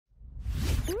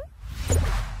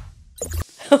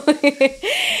Okay,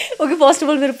 first of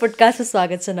all मेरो पोडकास्टमा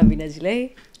स्वागत छ नबिनाजीलाई।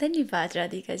 धन्यवाद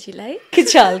राधिकाजीलाई। के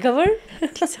छ हालखबर?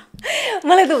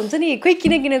 मलाई त हुन्छ नि खोइ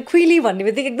किन खुइली भन्ने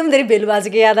बित्तिकै एकदम धेरै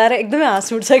बेलुबाजेको याद आएर एकदमै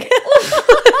हाँस उठ्छ क्या।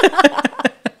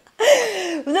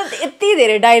 यति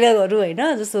धेरै डायलगहरू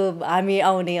होइन, जस्तो हामी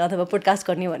आउने अथवा पोडकास्ट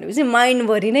गर्ने भनेपछि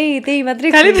माइन्डभरि नै त्यही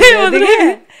मात्रै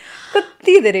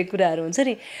कति धेरै कुराहरू हुन्छ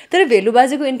नि। तर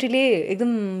भेलुबाजेको एन्ट्रीले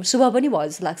एकदम शुभ पनि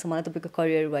भयो जस्तो लाग्छ मलाई तपाईँको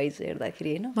करियर वाइज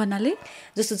हेर्दाखेरि होइन। भन्नाले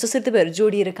जस्तो जसरी तपाईँहरू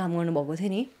जोडिएर काम गर्नुभएको थियो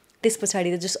नि, त्यस पछाडि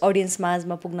त जस्ट अडियन्स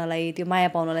माझमा पुग्नलाई त्यो माया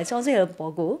पाउनलाई चाहिँ अझै हेल्प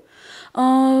भएको हो।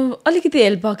 अलिकति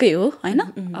हेल्प भएकै हो होइन।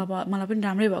 अब मलाई पनि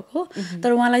राम्रै भएको, तर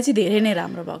उहाँलाई चाहिँ धेरै नै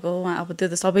राम्रो भएको। उहाँ अब त्यो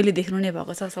त सबैले देख्नु नै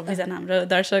भएको छ, सबैजना हाम्रो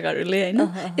दर्शकहरूले होइन।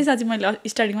 यसमा चाहिँ मैले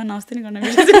स्टार्टिङमा नमस्ते नै गर्न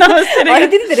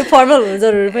त्यति धेरै फर्मल हुनु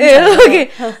जरुरी पनि ओके।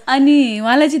 अनि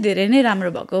उहाँलाई चाहिँ धेरै नै राम्रो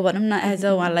भएको भनौँ न। एज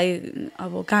अ उहाँलाई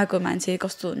अब कहाँको मान्छे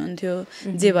कस्तो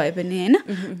हुनुहुन्थ्यो जे भए पनि होइन,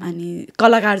 अनि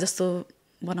कलाकार जस्तो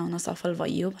बनाउन सफल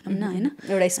भइयो भनौँ न होइन।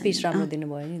 एउटा स्पिच राम्रो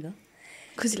दिनुभयो नि त,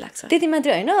 खुसी लाग्छ। त्यति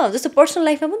मात्रै होइन, जस्तो पर्सनल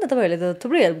लाइफमा पनि त तपाईँहरूले त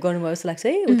थुप्रै हेल्प गर्नुभयो जस्तो लाग्छ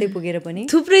है उतै पुगेर पनि।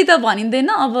 थुप्रै त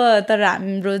भनिँदैन अब, तर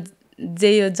हाम्रो जे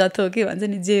यो जथो के भन्छ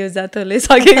नि, जे यो जथोले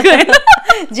सकेको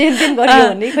जेन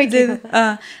गरियो भन्ने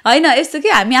होइन। यस्तो कि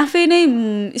हामी आफै नै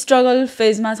स्ट्रगल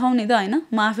फेजमा छौँ नि त होइन।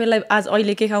 म आफैलाई आज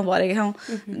अहिले के खाउँ भरे के खाउँ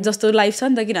जस्तो लाइफ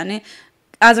छ नि त। किनभने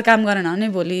आज काम गरेन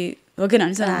भने भोलि हो कि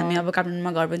भन्छ हामी अब काठमाडौँमा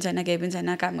घर पनि छैन, केही पनि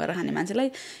छैन, काम गरेर खाने मान्छेलाई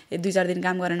 2-4 दिन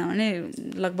काम गरेन भने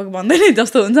लगभग भन्दैन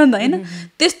जस्तो हुन्छ नि त होइन।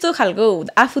 त्यस्तो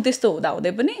खालको आफू त्यस्तो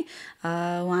हुँदाहुँदै पनि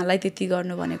उहाँलाई त्यति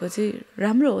गर्नु भनेको चाहिँ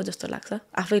राम्रो हो जस्तो लाग्छ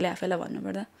आफैलाई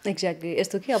भन्नुपर्दा। एक्ज्याक्टली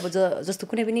यस्तो कि अब जस्तो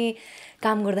कुनै पनि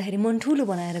काम गर्दाखेरि मन ठुलो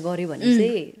बनाएर गऱ्यो भने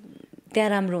चाहिँ त्यहाँ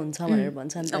राम्रो हुन्छ भनेर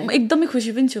भन्छ नि त। एकदमै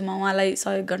खुसी पनि छु म उहाँलाई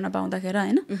सहयोग गर्न पाउँदाखेरि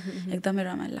होइन। एकदमै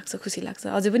रमाइलो लाग्छ, खुसी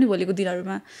लाग्छ। अझै पनि भोलिको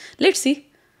दिनहरूमा लेट्स सी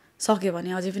सक्यो भने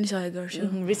अझै पनि सहयोग गर्छु।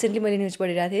 रिसेन्टली मैले न्युज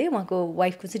पढिरहेको थिएँ उहाँको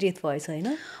वाइफको चाहिँ डेथ भएछ होइन।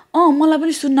 मलाई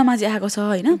पनि सुन्नमा चाहिँ आएको छ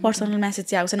होइन। पर्सनल मेसेज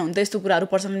चाहिँ आएको छैन। हुन त यस्तो कुराहरू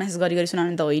पर्सनल मेसेज गरी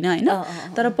सुनाउनु त होइन होइन।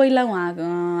 तर पहिला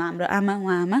हाम्रो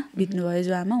आमा बित्नुभयो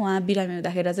जो आमा, उहाँ बिरामी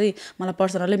हुँदाखेरि चाहिँ मलाई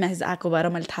पर्सनल्ली मेसेज आएको भएर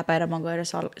मैले थाहा पाएर म गएर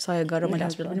सहयोग गरेर मैले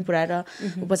हस्पिटल पनि पुऱ्याएर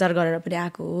उपचार गरेर पनि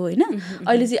आएको हो होइन।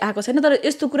 अहिले चाहिँ आएको छैन, तर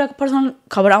यस्तो कुराको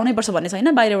पर्सनल खबर आउनै पर्छ भन्ने छैन,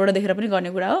 बाहिरबाट देखेर पनि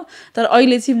गर्ने कुरा हो। तर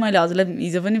अहिले चाहिँ मैले हजुरलाई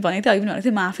हिजो पनि भनेको थिएँ, अघि पनि भनेको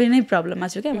थिएँ, म आफै नै प्रब्लममा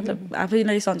छु क्या। मतलब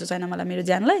आफैलाई सन्चो छैन मलाई मेरो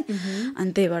ज्यानलाई,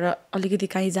 अनि त्यही भएर अलिकति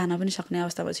कहीँ जान पनि सक्ने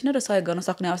अवस्थामा छैन र सहयोग गर्न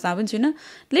सक्ने अवस्थामा पनि छैन।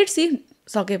 लेट्स सी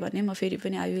सक्यो भने म फेरि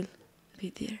पनि I will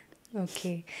be there.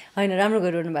 Okay, होइन राम्रो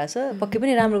गरिरहनु भएको छ। पक्कै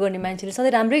पनि राम्रो गर्ने मान्छेले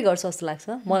सधैँ राम्रै गर्छ जस्तो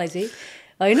लाग्छ मलाई चाहिँ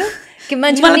होइन। कि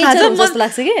मान्छे जस्तो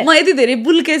लाग्छ कि म यति धेरै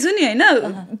बुल्के छु नि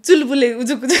होइन, चुलबुले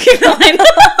उजुक होइन।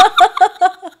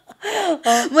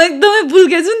 म एकदमै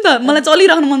बुल्के छु नि त, मलाई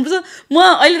चलिराख्नु मनपर्छ। म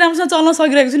अहिले राम्रोसँग चल्न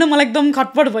सकिरहेको छुइनँ, मलाई एकदम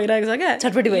खटपट भइरहेको छ क्या।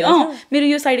 छटपटी भइरहेको मेरो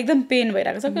यो साइड एकदम पेन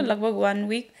भइरहेको छ क्या। लगभग 1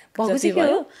 विक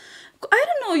भयो। आई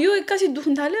डोन्ट नो, यो एक्कासी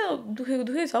दुख्नु थाल्यो, दुखेको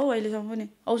छ हौ अहिलेसम्म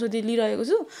पनि। औषधि लिइरहेको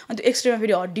छु, अनि त्यो एक्सरेमा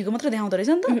फेरि हड्डीको मात्र देखाउँदो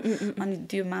रहेछ नि त। अनि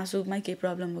त्यो मासुमै केही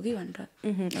प्रब्लम हो कि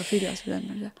भनेर फेरि हस्पिटल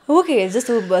जान्छ। ओके,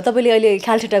 जस्तो तपाईँले अहिले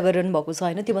ख्यालठेटा गरिरहनु भएको छ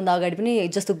होइन। त्योभन्दा अगाडि पनि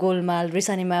जस्तो गोलमाल,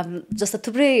 रिसानीमा जस्तो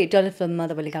थुप्रै टेलिफिल्ममा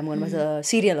तपाईँले काम गर्नुभएको छ,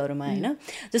 सिरियलहरूमा होइन।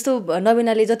 जस्तो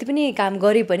नबिनाले जति पनि काम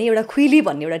गरे पनि एउटा खुइली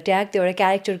भन्ने एउटा ट्याग, त्यो एउटा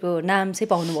क्यारेक्टरको नाम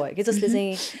चाहिँ पाउनुभयो कि, जसले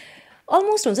चाहिँ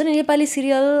अलमोस्ट हुन्छ नि नेपाली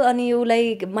सिरियल अनि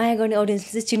उसलाई माया गर्ने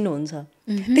अडियन्सले चाहिँ चिन्नुहुन्छ।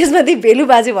 त्यसमा त्यो भेलु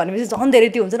बाजे भनेपछि झन्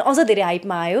धेरै त्यो हुन्छ नि, अझ धेरै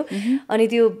हाइपमा आयो। अनि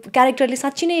त्यो क्यारेक्टरले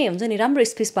साँच्ची नै हुन्छ नि राम्रो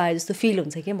स्पेस पायो जस्तो फिल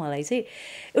हुन्छ कि मलाई चाहिँ।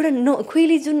 एउटा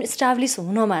खुइली जुन इस्टाब्लिस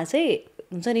हुनमा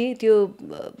चाहिँ हुन्छ नि त्यो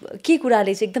के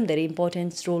कुराले चाहिँ एकदम धेरै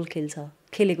इम्पोर्टेन्ट रोल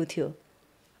खेलेको थियो?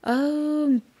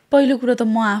 पहिलो कुरो त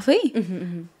म आफै,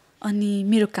 अनि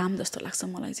मेरो काम जस्तो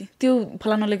लाग्छ मलाई चाहिँ। त्यो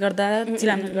फलानाले गर्दा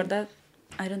चिलानले गर्दा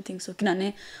आई डोन्ट थिङ्क सो। किनभने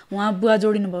उहाँ बुवा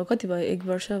जोडिनु भयो कति भयो, 1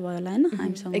 वर्ष भयो होला होइन।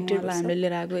 हामीसँग उहाँलाई हामीले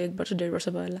लिएर आएको 1-1.5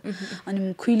 वर्ष भयो होला।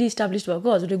 अनि खुइली इस्टाब्लिस भएको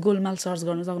हजुरले गोलमाल सर्च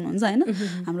गर्न सक्नुहुन्छ होइन।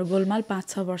 हाम्रो गोलमाल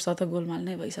 5-6 वर्ष त गोलमाल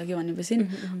नै भइसक्यो भनेपछि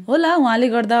होला उहाँले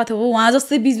गर्दा, अथवा उहाँ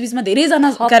जस्तै बिचबिचमा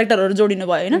धेरैजना क्यारेक्टरहरू जोडिनु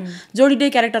भयो होइन।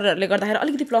 जोडिने क्यारेक्टरहरूले गर्दाखेरि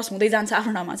अलिकति प्लस हुँदै जान्छ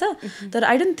आफ्नो ठाउँमा छ। तर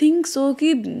आई डोन्ट थिङ्क सो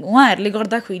कि उहाँहरूले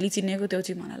गर्दा खुइली चिनेको त्यो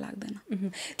चाहिँ मलाई लाग्दैन।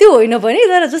 त्यो होइन पनि,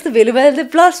 तर जस्तो भेलु बाजेले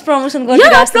प्लस प्रमोसन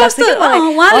गरिरहेको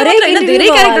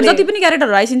क्यारेक्टर जति पनि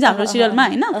क्यारेक्टरहरू आइसिन्छ हाम्रो सिरियलमा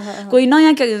होइन। कोही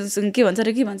नयाँ के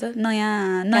भन्छ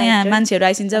नयाँ मान्छेहरू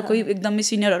आइसिन्छ, कोही एकदमै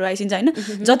सिनियरहरू आइसिन्छ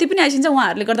होइन। जति पनि आइसिन्छ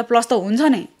उहाँहरूले गर्दा प्लस त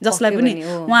हुन्छ नै, जसलाई पनि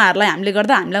उहाँहरूलाई हामीले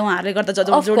गर्दा उहाँहरूले गर्दा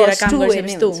जोडेर काम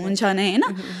गरिसकेपछि त हुन्छ नै होइन।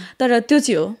 तर त्यो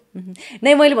चाहिँ हो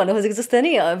नै मैले भन्नु खोजेको जस्तो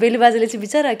नि। भेलु बाजेले चाहिँ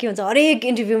बिचरा के भन्छ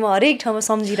हरेक इन्टरभ्यूमा हरेक ठाउँमा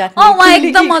सम्झिराख्नु। उहाँ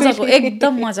एकदम मजाको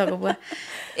भयो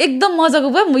एकदम मजाको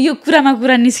भयो। यो कुरामा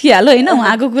कुरा निस्किहाल्यो होइन।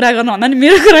 उहाँको कुरा गर्नु भन्दा नि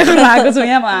मेरो कुरा गर्नु आएको छु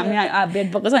यहाँ, हामी भेट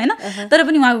भएको छ होइन। तर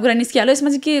पनि उहाँको कुरा निस्किहाल्यो। यसमा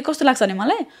चाहिँ के कस्तो लाग्छ भने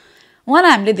मलाई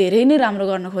उहाँलाई हामीले धेरै नै राम्रो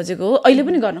गर्न खोजेको हो, अहिले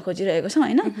पनि गर्न खोजिरहेको छौँ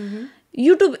होइन।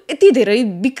 युट्युब यति धेरै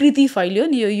विकृति फैल्यो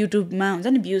नि, यो युट्युबमा हुन्छ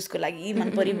नि भ्युजको लागि मन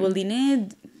परि बोलिदिने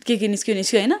के निस्क्यो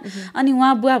होइन। अनि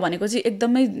उहाँ बुवा भनेको चाहिँ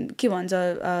एकदमै के भन्छ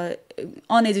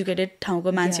अनएजुकेटेड ठाउँको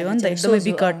मान्छे हो नि त, एकदमै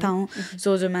विकट ठाउँ,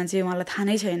 सोझो मान्छे, उहाँलाई थाहा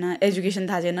नै छैन, एजुकेसन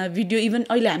थाहा छैन। भिडियो इभन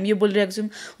अहिले हामी यो बोलिरहेको छौँ,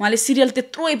 उहाँले सिरियल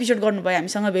त्यत्रो एपिसोड गर्नुभयो,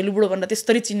 हामीसँग भेलु बुढो भनेर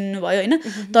त्यस्तरी चिन्नुभयो होइन,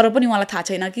 तर पनि उहाँलाई थाहा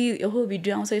छैन कि ओहो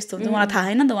भिडियो आउँछ यस्तो हुन्छ, उहाँलाई थाहा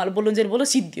छैन नि त, उहाँले बोल्नु बोलो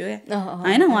सिद्धियो क्या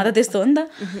होइन, उहाँ त त्यस्तो हो नि त।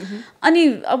 अनि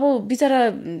अब बिचरा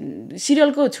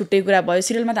सिरियलको छुट्टै कुरा भयो,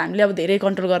 सिरियलमा त हामीले अब धेरै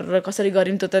कन्ट्रोल गरेर कसरी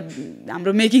गऱ्यौँ त्यो त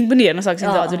हाम्रो मेकिङ पनि हेर्न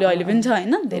सकिन्छ, हजुरले अहिले पनि छ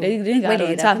होइन, धेरै गाह्रो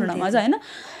हुन्छ आफ्नो ठाउँमा चाहिँ होइन।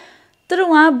 तर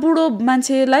उहाँ बुढो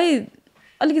मान्छेलाई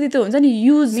अलिकति त्यो हुन्छ नि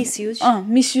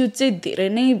मिसयुज चाहिँ धेरै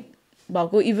नै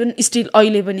भएको, इभन स्टिल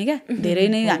अहिले पनि क्या धेरै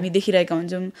नै हामी देखिरहेका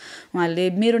हुन्छौँ।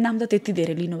 उहाँले मेरो नाम त त्यति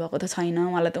धेरै लिनुभएको त छैन,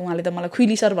 उहाँले त मलाई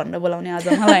खुइली सर भनेर बोलाउने आज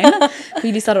मलाई होइन,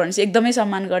 खुइली सर भनेपछि एकदमै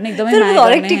सम्मान गर्ने, एकदमै माया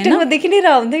गर्ने टिकटकमा देखि नै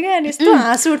रहन्थ्यो क्या, अनि यस्तो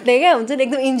हाँस उठ्ने क्या हुन्छ नि,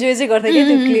 एकदम इन्जोय चाहिँ गर्थ्यो क्या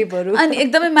त्यो क्लिपहरू, अनि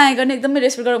एकदमै माया गर्ने, एकदमै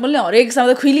रेस्पेक्ट गरेर बोल्ने, हरेक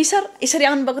साउँ खुइली सर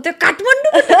यसरी आउनुभएको थियो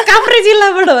काठमाडौँ काभ्रे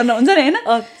जिल्लाबाट भनेर हुन्छ नि होइन,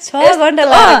 6 घन्टा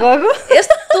लागेको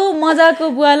यस्तो मजाको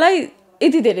बुवालाई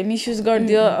यति धेरै मिसयुज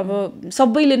गरिदियो। अब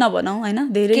सबैले नभनौँ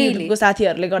होइन, धेरै युट्युबको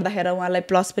साथीहरूले गर्दाखेरि उहाँलाई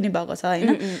प्लस पनि भएको छ होइन,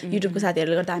 युट्युबको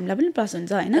साथीहरूले गर्दा हामीलाई पनि प्लस हुन्छ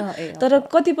होइन। तर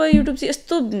कतिपय युट्युब चाहिँ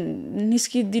यस्तो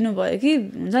निस्किदिनु भयो कि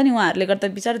हुन्छ नि, उहाँहरूले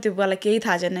गर्दा बिचरा त्यो बुवालाई केही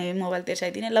थाहा छैन, मोबाइल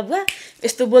तेर्साइदिने ल बुवा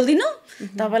यस्तो बोलिदिनु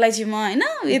तपाईँलाई चाहिँ म होइन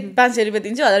 500 रुपियाँ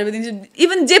दिन्छु, 1000 रुपियाँ दिन्छु,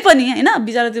 इभन जे पनि होइन।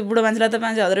 बिचरा त्यो बुढो मान्छेलाई त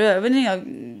 500-1000 रुपियाँ भए पनि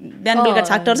बिहान बेलुका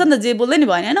छाक टर्छ नि त, जे बोल्दै नि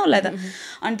भएन होइन उसलाई त।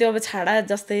 अनि त्यो अब छाडा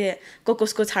जस्तै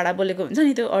कसको छाडा बोलेको हुन्छ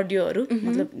नि त्यो अडियोहरू,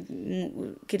 मतलब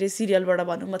के अरे सिरियलबाट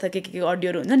भनौँ अथवा के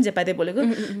अडियोहरू हुन्छ नि जे पाए बोलेको,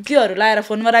 त्योहरू लाएर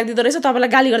फोनमा राखिदिँदो रहेछ, तपाईँलाई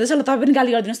गाली गर्दैछ ल तपाईँ पनि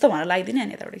गाली गरिदिनुहोस् त भनेर लगाइदिने,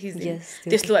 अनि यताबाट खिच्दिने।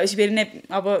 त्यस्तो भएपछि फेरि नै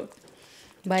अब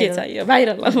के छ यो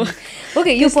भाइरल। अब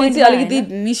ओके यो पोइन्ट चाहिँ अलिकति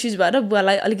मिसयुज भएर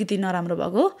बुवालाई अलिकति नराम्रो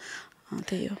भएको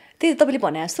त्यही हो। त्यही तपाईँले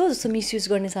भने जस्तो जस्तो मिसयुज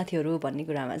गर्ने साथीहरू भन्ने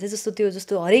कुरामा चाहिँ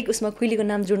जस्तो हरेक उसमा खुइलीको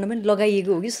नाम जोड्न पनि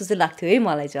लगाइएको हो कि जस्तो चाहिँ लाग्थ्यो है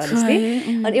मलाई चाहिँ अलिकति।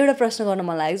 अनि एउटा प्रश्न गर्न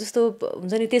मन लाग्यो, जस्तो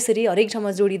हुन्छ नि त्यसरी हरेक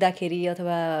ठाउँमा जोडिँदाखेरि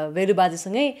अथवा भेलु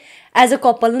बाजेसँगै एज अ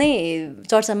कपाल नै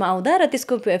चर्चामा आउँदा र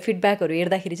त्यसको फिडब्याकहरू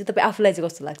हेर्दाखेरि चाहिँ तपाईँ आफूलाई चाहिँ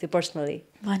कस्तो लाग्थ्यो पर्सनली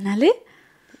भन्नाले?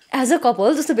 एज अ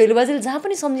कपाल जस्तो भेलु बाजेले जहाँ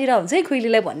पनि सम्झिरहेको हुन्छ है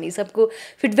खुइलीलाई भन्ने हिसाबको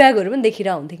फिडब्याकहरू पनि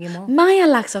देखिरहेको हुन्थ्यो कि म। माया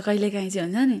लाग्छ कहिलेकाहीँ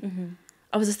चाहिँ हुन्छ नि।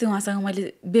 अब जस्तै उहाँसँग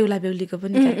मैले बेहुला बेहुलीको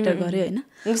पनि क्यारेक्टर गरेँ होइन,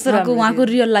 उहाँको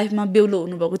रियल लाइफमा बेहुलो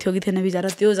हुनुभएको थियो कि थिएन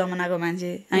बिचरा, त्यो जमानाको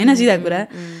मान्छे होइन, सिधा कुरा।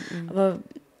 अब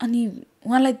अनि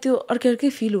उहाँलाई त्यो अर्कै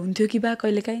फिल हुन्थ्यो कि बा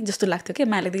कहिलेकाहीँ जस्तो लाग्थ्यो क्या,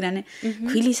 माया लाग्दैन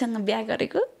खुइलीसँग बिहा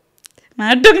गरेको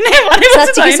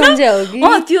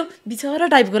त्यो बिचरा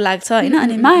टाइपको लाग्छ होइन।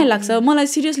 अनि माया लाग्छ मलाई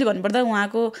सिरियसली भन्नुपर्दा,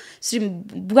 उहाँको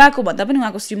बुवाको भन्दा पनि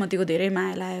उहाँको श्रीमतीको धेरै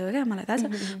माया लाग्यो क्या मलाई थाहा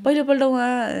छ। पहिलोपल्ट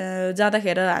उहाँ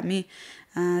जाँदाखेरि हामी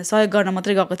सहयोग गर्न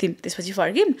मात्रै गएको थियौँ, त्यसपछि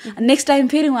फर्क्यौँ। नेक्स्ट टाइम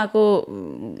फेरि उहाँको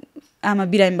आमा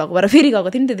बिरामी भएको भएर फेरि गएको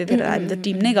थियौँ, त्यतिखेर हामी त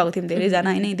टिम नै गएको थियौँ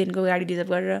धेरैजना होइन, दिनको गाडी रिजर्भ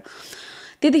गरेर।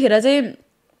 त्यतिखेर चाहिँ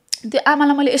त्यो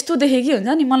आमालाई मैले यस्तो देखेँ कि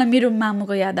हुन्छ नि, मलाई मेरो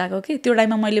मामुको याद आएको कि त्यो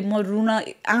टाइममा म रुन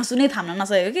आँसु नै थाम्न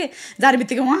नसकेको कि, जाने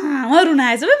बित्तिकै उहाँ रुन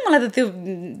आएछ भाइ मलाई त त्यो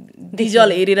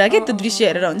भिजुअल हेरेर के त्यो दृश्य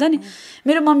हेरेर हुन्छ नि।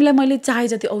 मेरो मम्मीलाई मैले चाहे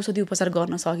जति औषधि उपचार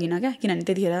गर्न सकिनँ क्या, किनभने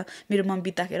त्यतिखेर मेरो मम्मी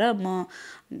बित्दाखेरि म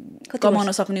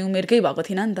कमाउन सक्ने उमेरकै भएको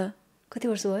थिइनँ नि त। कति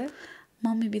वर्ष भयो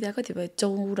मम्मी बिदा? कति भयो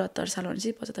 74 साल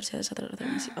भनेपछि 75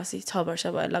 76 80 6 वर्ष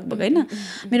भयो लगभग होइन।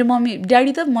 मेरो मम्मी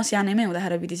ड्याडी त म सानैमै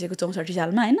हुँदाखेरि बितिसकेको 64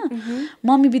 सालमा होइन।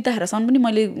 मम्मी बित्दाखेरसम्म पनि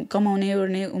मैले कमाउने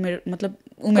ओर्ने उमेर मतलब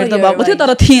उमेर त भएको थियो,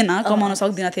 तर थिएन, कमाउन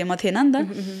सक्दिनँ थिएँ, म थिएन नि त।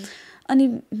 अनि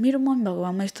मेरो मम्मी भएको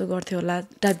भए म यस्तो गर्थ्यो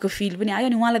होला टाइपको फिल पनि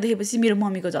आयो। अनि उहाँलाई देखेपछि मेरो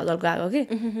मम्मीको झलझलको आएको कि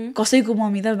कसैको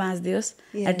मम्मी त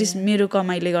बाँच्दियोस्, एटलिस्ट मेरो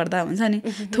कमाइले गर्दा हुन्छ नि,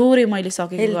 थोरै मैले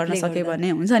सकेको गर्न सकेँ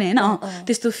भने हुन्छ नि होइन।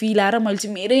 त्यस्तो फिल आएर मैले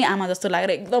चाहिँ मेरै आमा जस्तो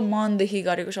लागेर एकदम मनदेखि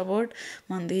गरेको सपोर्ट,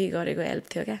 मनदेखि गरेको हेल्प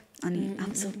थियो क्या। अनि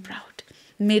आम सो प्राउड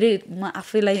मेरै म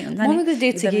आफैलाई हुन्छ नि। मम्मीको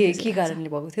डेट चाहिँ के कारणले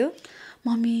भएको थियो?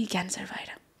 मम्मी क्यान्सर भएर।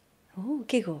 हो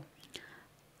के को?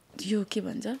 यो के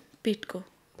भन्छ पेटको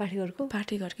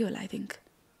पाठेघरकै होला आई थिङ्क।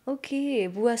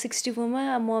 ओके बुवा 64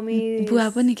 मा मम्मी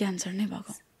बुवा पनि क्यान्सर नै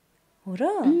भएको हो र?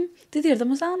 त्यतिखेर त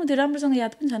म सानो थियो, राम्रोसँग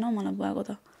याद पनि छैन मलाई बुवाको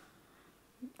त।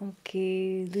 ओके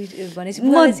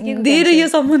भनेपछि धेरै यो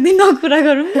सम्बन्धी नकुरा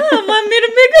गरौँ न, म मेरो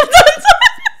मेकअप जान्छ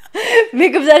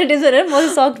मेकअप जाने टेन्सन है,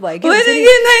 म सक भयो कि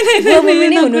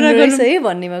है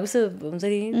भन्नेमा कस्तो हुन्छ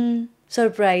नि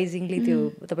सरप्राइजिङली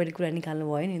त्यो तपाईँले कुरा निकाल्नु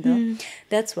भयो नि त।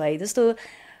 द्याट्स वाइ जस्तो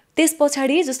त्यस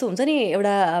पछाडि जस्तो हुन्छ नि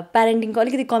एउटा प्यारेन्टिङको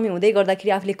अलिकति कमी हुँदै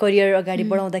गर्दाखेरि आफूले करियर अगाडि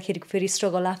बढाउँदाखेरि फेरि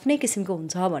स्ट्रगल आफ्नै किसिमको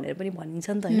हुन्छ भनेर पनि भनिन्छ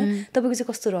नि त होइन। तपाईँको चाहिँ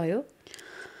कस्तो रह्यो?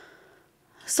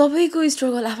 सबैको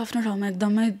स्ट्रगल आफ्नो ठाउँमा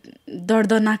एकदमै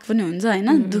दर्दनाक पनि हुन्छ होइन,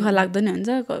 दुःख लाग्दो नि हुन्छ,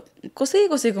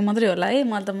 कसैको मात्रै होला है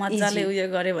म त मजाले उयो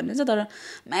गरेँ भन्ने हुन्छ, तर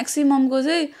म्याक्सिममको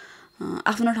चाहिँ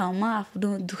आफ्नो ठाउँमा आफ्नो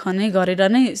दुःख नै गरेर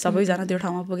नै सबैजना त्यो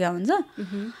ठाउँमा पुग्या हुन्छ।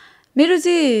 मेरो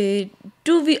चाहिँ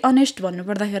टु बी अनेस्ट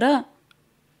भन्नुपर्दाखेरि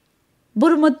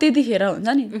बरु म त्यतिखेर हुन्छ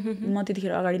नि, म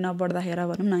त्यतिखेर अगाडि नबढ्दाखेरि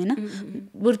भनौँ न होइन,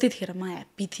 बरु त्यतिखेर म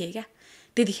ह्याप्पी थिएँ क्या।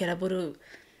 त्यतिखेर बरु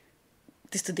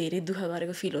त्यस्तो धेरै दुःख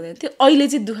गरेको फिल हुँदैन थियो। अहिले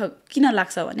चाहिँ दुःख किन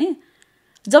लाग्छ भने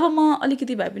जब म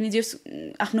अलिकति भए पनि जे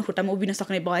आफ्नो खुट्टामा उभिन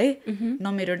सक्ने भएँ, न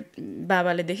मेरो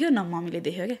बाबाले देख्यो न मम्मीले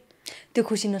देख्यो क्या, त्यो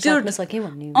खुसी नसक्न सके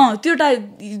भन्ने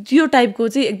त्यो टाइपको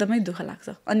चाहिँ एकदमै दुःख लाग्छ।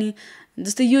 अनि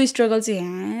जस्तै यो स्ट्रगल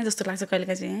चाहिँ जस्तो लाग्छ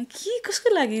कहिलेकाहीँ चाहिँ के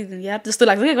कसको लागि यार जस्तो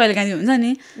लाग्छ क्या कहिलेकाहीँ हुन्छ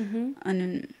नि। अनि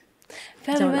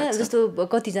फ्यामिलीमा जस्तो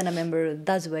कतिजना मेम्बर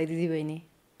दाजुभाइ दिदीबहिनी?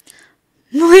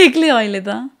 म एक्लै अहिले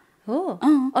त हो।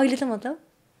 अहिले त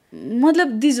मतलब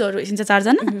दिजुहरू भइसक्छ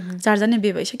चारजना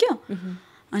बिहे भइसक्यो।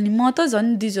 अनि म त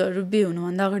झन् दिजुहरू बिहे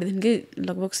हुनुभन्दा अगाडिदेखिकै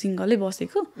लगभग सिङ्गलै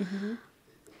बसेको।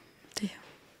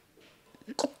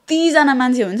 कतिजना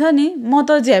मान्छे हुन्छ नि, म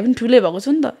त जे पनि ठुलै भएको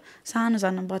छु नि त, सानो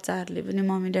सानो बच्चाहरूले पनि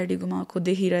मम्मी ड्याडी गुमाएको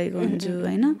देखिरहेको हुन्छु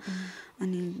होइन।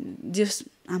 अनि जस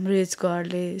हाम्रो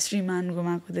एजकोहरूले श्रीमान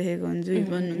गुमाएको देखेको हुन्छु,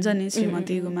 इभन हुन्छ नि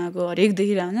श्रीमती गुमाएको हरेक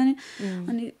देखिरहेको हुन्छ नि।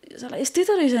 अनि सला यस्तै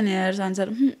त रहेछ नि यार संसार,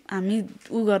 हामी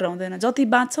ऊ गरेर हुँदैन, जति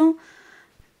बाँच्छौँ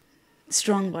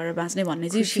स्ट्रङ भएर बाँच्ने भन्ने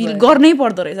चाहिँ फिल गर्नै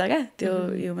पर्दो रहेछ क्या, त्यो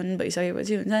ह्युमन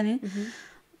भइसकेपछि हुन्छ नि।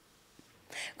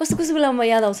 कस्तो कस्तो बेला म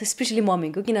याद आउँछ स्पेसली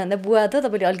मम्मीको, किन भन्दा बुवा त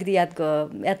तपाईँले अलिकति याद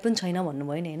पनि छैन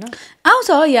भन्नुभयो नि होइन। आउँछ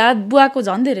याद, बुवाको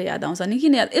झन् धेरै याद आउँछ नि,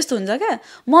 किन याद यस्तो हुन्छ क्या,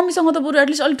 मम्मीसँग त बरु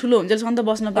एटलिस्ट अलिक ठुलो हुन्छ त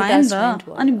बस्न पाएँ नि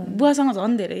त, अनि बुवासँग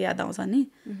झन् धेरै याद आउँछ नि।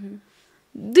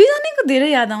 दुईजनाको धेरै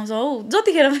याद आउँछ हौ,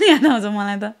 जतिखेर पनि याद आउँछ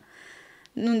मलाई त।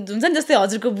 हुन्छ नि जस्तै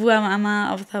हजुरको बुवा आमा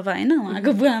अथवा होइन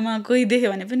उहाँको बुवा आमा कोही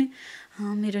देख्यो भने पनि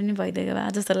मेरो नि भइदिएको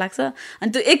भए जस्तो लाग्छ। अनि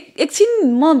त्यो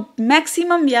एकछिन म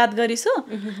म्याक्सिमम याद गरिछु,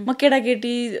 म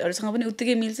केटाकेटीहरूसँग पनि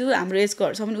उत्तिकै मिल्छु, हाम्रो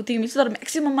एजकोहरूसँग पनि उत्तिकै मिल्छु, तर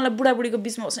म्याक्सिमम मलाई बुढाबुढीको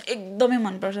बिचमा बस्न एकदमै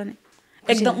मनपर्छ नि।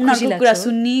 एकदम उनीहरूको कुरा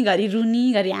सुन्ने, घरि रुनी,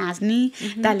 घरि हाँस्ने,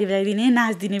 ताली बजाइदिने,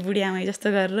 नाचिदिने बुढी आमा जस्तो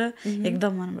गरेर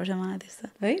एकदम मनपर्छ मलाई त्यस्तो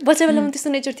है। बच्चा बेलामा त्यस्तो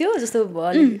नेचर थियो जस्तो?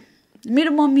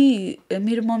 मेरो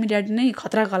मम्मी ड्याडी नै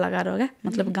खतरा कलाकार हो क्या,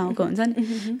 मतलब गाउँको हुन्छ नि,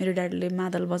 मेरो ड्याडीले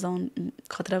मादल बजाउनु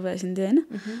खतरा भइसिन्थ्यो होइन।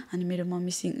 अनि मेरो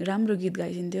मम्मी राम्रो गीत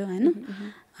गाइसिन्थ्यो होइन।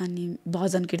 अनि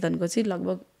भजन कीर्तनको चाहिँ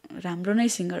लगभग राम्रो नै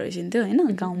सिङ्गर भइसिन्थ्यो होइन।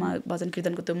 गाउँमा भजन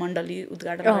कीर्तनको त्यो मण्डली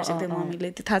उद्घाटन गरिसक्थ्यो मम्मीले,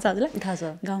 त्यो थाहा छ हजुरलाई? थाहा छ,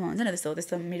 गाउँमा हुन्छ नि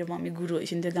त्यस्तो मेरो मम्मी गुरु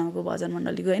भइसिन्थ्यो गाउँको भजन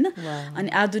मण्डलीको होइन। अनि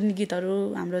आधुनिक गीतहरू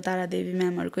हाम्रो तारादेवी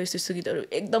म्यामहरूको यस्तो यस्तो गीतहरू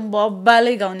एकदम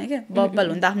बब्बालै गाउने क्या, बब्बाल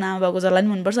हुन त आफ्नो आमा बाउको जसलाई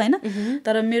पनि मनपर्छ होइन।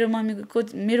 तर मेरो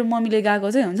मम्मीले गाएको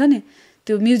चाहिँ हुन्छ नि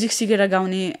त्यो म्युजिक सिकेर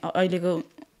गाउने अहिलेको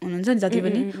हुनुहुन्छ नि जति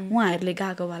पनि, उहाँहरूले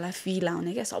गाएको वाला फिल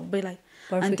आउने क्या सबैलाई।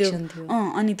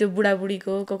 अनि त्यो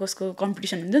बुढाबुढीको कसको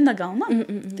कम्पिटिसन हुन्छ नि त गाउँमा,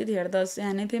 त्यतिखेर त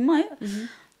सानै थिएँ म है,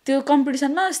 त्यो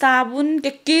कम्पिटिसनमा साबुन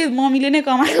के मम्मीले नै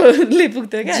कमाएकोले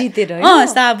पुग्थ्यो क्या,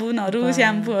 साबुनहरू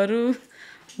स्याम्पूहरू।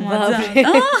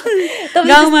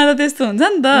 गाउँमा त त्यस्तो हुन्छ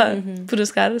नि त,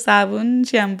 पुरस्कार साबुन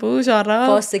shampoo Surf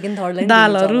first second third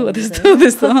दालहरू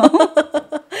त्यस्तो।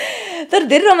 तर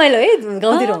धेरै रमाइलो है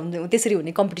गाउँतिर त्यसरी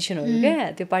हुने कम्पिटिसनहरू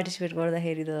क्या, त्यो पार्टिसिपेट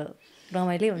गर्दाखेरि त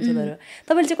रमाइलै हुन्छ। तर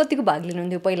तपाईँले चाहिँ कतिको भाग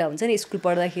लिनुहुन्थ्यो पहिला हुन्छ नि स्कुल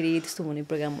पढ्दाखेरि त्यस्तो हुने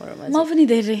प्रोग्रामहरूमा? म पनि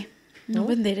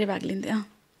धेरै भाग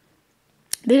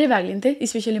लिन्थेँ,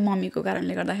 स्पेसली मम्मीको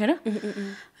कारणले गर्दाखेरि।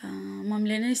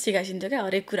 मम्मीले नै सिकाइसिन्थ्यो क्या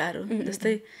हरेक कुराहरू।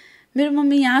 जस्तै मेरो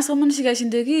मम्मी यहाँसम्म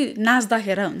सिकाइसिन्थ्यो कि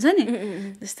नाच्दाखेरि हुन्छ नि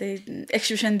जस्तै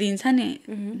एक्सप्रेसन दिन्छ नि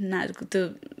त्यो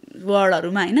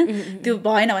वर्डहरूमा होइन, त्यो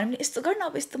भएन भने पनि यस्तो गर्न,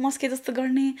 अब यस्तो मस्के जस्तो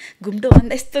गर्ने, घुम्टो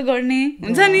भन्दा यस्तो गर्ने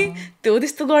हुन्छ नि, त्यो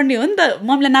त्यस्तो गर्ने हो नि त।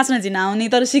 मम्मीलाई नाच्न झिन आउने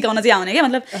तर सिकाउन चाहिँ आउने क्या,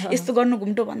 मतलब यस्तो गर्नु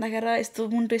घुम्टो भन्दाखेरि यस्तो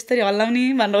मुन्टो यसरी हल्लाउने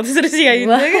भनेर त्यसरी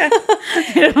सिकाइदिन्छ क्या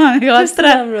मेरो मम्मीको। कस्तो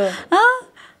राम्रो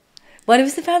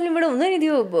भनेपछि फ्यामिलीबाट हुन्छ नि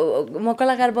त्यो म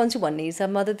कलाकार बन्छु भन्ने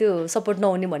हिसाबमा त त्यो सपोर्ट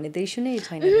नहुने भन्ने त इस्यु नै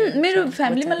छैन। मेरो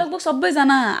फ्यामिलीमा लगभग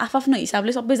सबैजना आफ्नो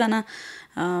हिसाबले सबैजना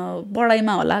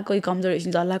पढाइमा होला, कोही कमजोर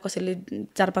हिँड्छ होला, कसैले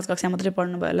 4-5 कक्षा मात्रै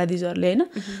पढ्नु भयो होला दिजुहरूले होइन,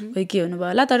 कोही के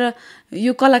हुनुभयो होला। तर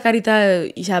यो कलाकारिता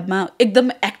हिसाबमा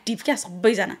एकदम एक्टिभ क्या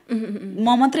सबैजना। म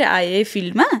मात्रै आएँ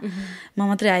फिल्डमा, म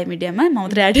मात्रै आएँ मिडियामा,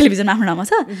 म मात्रै आएँ टेलिभिजनमा आफ्नो ठाउँमा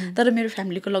छ, तर मेरो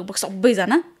फ्यामिलीको लगभग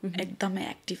सबैजना एकदमै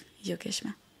एक्टिभ यो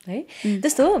केसमा है।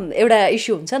 त्यस्तो एउटा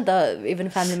इस्यु हुन्छ नि त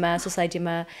इभन फ्यामिलीमा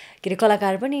सोसाइटीमा, के अरे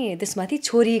कलाकार पनि त्यसमाथि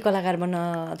छोरी कलाकार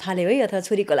बन्न थाल्यो है अथवा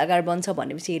छोरी कलाकार बन्छ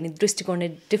भनेपछि हेर्ने दृष्टिकोण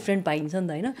डिफ्रेन्ट पाइन्छ नि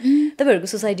त होइन। तपाईँहरूको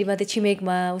सोसाइटीमा त्यो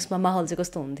छिमेकमा उसमा माहौल चाहिँ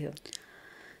कस्तो हुन्थ्यो?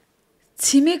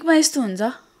 छिमेकमा यस्तो हुन्छ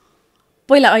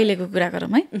पहिला अहिलेको कुरा गरौँ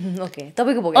है ओके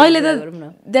तपाईँको भोग अहिले त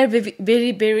they are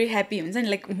very very happy हुन्छ नि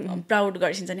लाइक प्राउड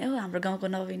गर्छिन्छ नि हाम्रो गाउँको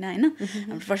नबिना होइन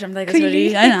हाम्रो फर्स्टमा दाइको छोरी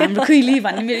होइन हाम्रो खुइली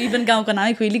भन्ने मेरो इभन गाउँको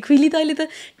नामै खुइली खुइली त अहिले त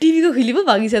टिभीको खुइली पो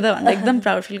भगिछ त भनेर एकदम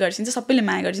प्राउड फिल गर्छिन्छ सबैले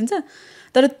माया गर्छिन्छ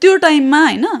तर त्यो टाइममा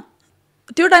होइन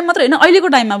त्यो टाइम मात्र होइन अहिलेको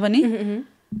टाइममा पनि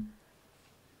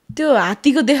त्यो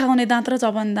हात्तीको देखाउने दाँत र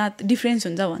चपन दाँत डिफ्रेन्स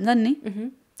हुन्छ भन्छन् नि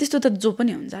त्यस्तो त जो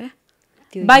पनि हुन्छ क्या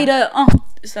बाहिर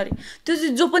सरी त्यो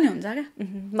चाहिँ जो पनि हुन्छ क्या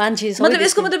मान्छे मतलब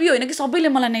यसको मतलब यो होइन कि सबैले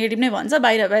मलाई नेगेटिभ नै भन्छ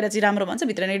बाहिर बाहिर चाहिँ राम्रो भन्छ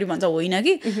भित्र नेगेटिभ भन्छ होइन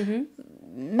कि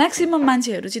म्याक्सिमम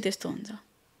मान्छेहरू चाहिँ त्यस्तो हुन्छ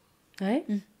है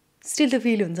स्टिल त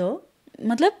फिल हुन्छ हो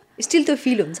मतलब स्टिल त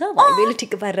फिल हुन्छ भाइले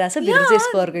ठिक्क पारिरहेछ भित्र चाहिँ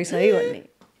यसको अर्कै छ है भन्ने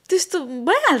त्यस्तो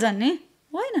भइहाल्छ नि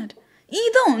वाइ नट यी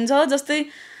त हुन्छ जस्तै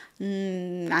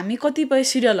हामी कतिपय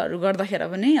सिरियलहरू गर्दाखेरि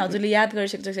पनि हजुरले याद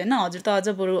गरिसकेको छैन हजुर त अझ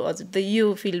बरु हजुर त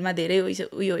यो फिल्डमा धेरै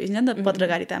उयो हुन्छ नि त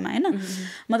पत्रकारितामा होइन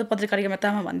म त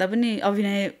पत्रकारितामा भन्दा पनि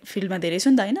अभिनय फिल्डमा धेरै छु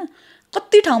नि त होइन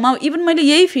कति ठाउँमा इभन मैले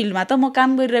यही फिल्डमा त म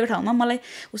काम गरिरहेको ठाउँमा मलाई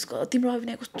उसको तिम्रो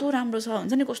अभिनय कस्तो राम्रो छ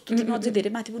हुन्छ नि कस्तो तिम्रो अझै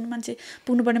धेरै माथि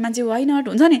पुग्नुपर्ने मान्छे वाइ नट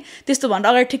हुन्छ नि त्यस्तो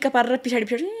भनेर अगाडि ठिक्क पारेर पछाडि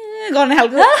गर्ने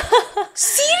खालको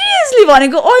सिरियसली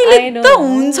भनेको अहिले त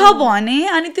हुन्छ भने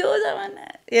अनि त्यो जमाना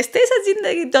यस्तै छ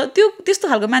जिन्दगी त्यो त्यस्तो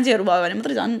खालको मान्छेहरू भयो भने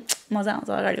मात्रै झन् मजा आउँछ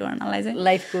अगाडि बढ्नलाई चाहिँ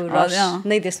लाइफको रस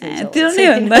नै त्यसमा त्यो नै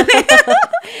हुन्छ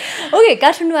ओके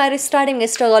काठमाडौँ आएर स्टार्टिङ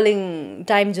स्ट्रगलिङ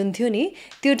टाइम जुन थियो नि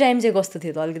त्यो टाइम चाहिँ कस्तो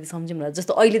थियो त अलिकति सम्झौँ न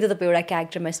जस्तो अहिले त तपाईँ एउटा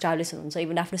क्यारेक्टरमा इस्टाब्लिस हुनुहुन्छ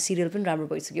इभन आफ्नो सिरियल पनि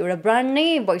राम्रो भइसक्यो एउटा ब्रान्ड नै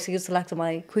भइसक्यो जस्तो लाग्छ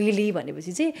मलाई खुइली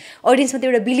भनेपछि चाहिँ अडियन्समा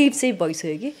त्यो एउटा बिलिभ चाहिँ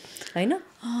भइसक्यो कि होइन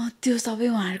त्यो सबै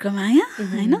उहाँहरूको माया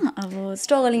होइन अब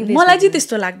स्ट्रगलिङ मलाई चाहिँ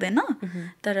त्यस्तो लाग्दैन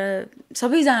तर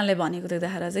सबैजनाले भनेको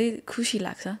देख्दाखेरि चाहिँ खुसी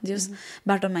लाग्छ जस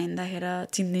बाटोमा हिँड्दाखेरि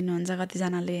चिन्दिनुहुन्छ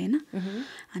कतिजनाले होइन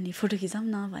अनि फोटो खिचाउँ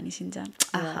न भनिसिन्छ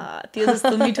आहा त्यो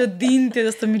जस्तो मिठो दिन त्यो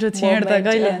जस्तो मिठो छेड त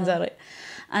कहिले हुन्छ र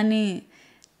अनि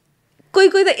कोही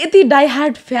कोही त यति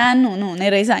डाइहार्ड फ्यान हुनुहुने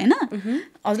रहेछ होइन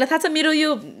हजुरलाई थाहा छ मेरो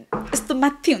यो यस्तो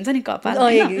माथि हुन्छ नि कपाल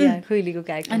खुइलीको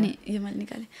क्यारेक्टर अनि यो मैले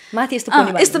निकालेँ माथि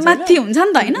यस्तो माथि हुन्छ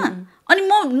नि त होइन अनि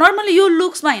म नर्मली यो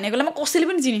लुक्समा हिँडेको बेला म कसैले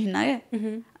पनि चिनिहिँड्न क्या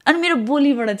अनि मेरो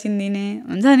बोलीबाट चिन्दिने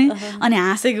हुन्छ नि अनि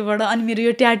हाँसेकोबाट अनि मेरो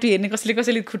यो ट्याटु हेर्ने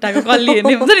कसैले खुट्टाको कल्ली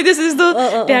हेर्ने हुन्छ नि त्यस्तो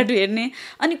त्यस्तो ट्याटु हेर्ने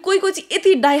अनि कोही कोही चाहिँ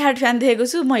यति डाइहार्ड फ्यान देखेको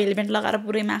छु म हेलमेट लगाएर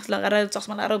पुरै मास्क लगाएर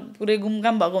चस्मा लगाएर पुरै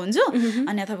गुमगाम भएको हुन्छु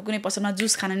अनि अथवा कुनै पसलमा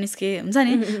जुस खान निस्केँ हुन्छ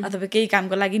नि अथवा केही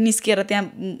कामको लागि निस्किएर त्यहाँ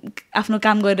आफ्नो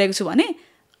काम गरिरहेको छु भने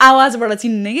आवाजबाट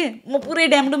चिन्ने के म पुरै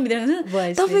ड्यामडुम भित्र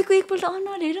तपाईँको एकपल्ट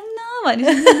अनुहार हेरौँ न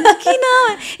भने किन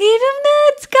हेरौँ न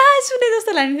कहाँ सुने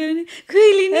जस्तो लाग्ने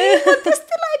खुइली नि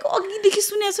त्यस्तो लागेको अघिदेखि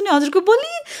सुने हजुरको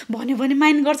बोली भन्यो भने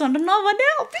माइन्ड गर्छ भनेर नभने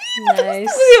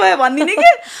खुसी भयो भनिदिने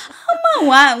कि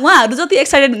उहाँहरू जति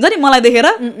एक्साइटेड हुन्छ नि मलाई देखेर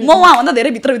म उहाँभन्दा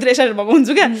धेरै भित्रभित्र एक्साइटेड भएको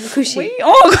हुन्छु क्या खुसी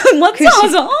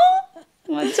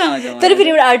मजा आउँछ तर फेरि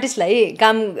एउटा आर्टिस्टलाई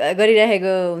काम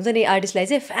गरिरहेको हुन्छ नि आर्टिस्टलाई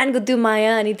चाहिँ फ्यानको त्यो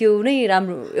माया अनि त्यो नै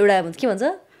राम्रो एउटा के भन्छ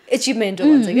एचिभमेन्ट हो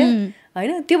भन्छ क्या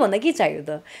होइन त्योभन्दा के चाहियो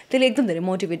त त्यसले एकदम धेरै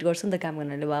मोटिभेट गर्छ नि त काम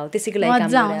गर्नाले वा त्यसैको लागि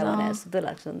काम गरेर भने जस्तो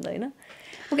लाग्छ नि त होइन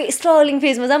ओके स्ट्रगलिङ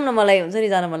फेजमा जाऊँ न मलाई हुन्छ नि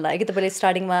जान मन लाग्यो कि तपाईँले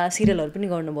स्टार्टिङमा सिरियलहरू पनि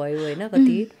गर्नुभयो होइन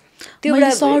कति त्यो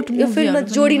एउटा यो फिल्डमा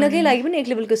जोडिनकै लागि पनि एक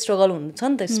लेभलको स्ट्रगल हुन्छ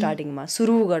नि त स्टार्टिङमा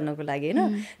सुरु गर्नको लागि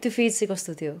होइन त्यो फेज चाहिँ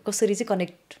कस्तो थियो कसरी चाहिँ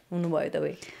कनेक्ट हुनुभयो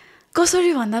तपाईँ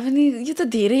कसरी भन्दा पनि यो त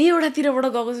धेरैवटातिरबाट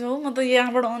गएको छु म त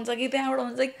यहाँबाट हुन्छ कि त्यहाँबाट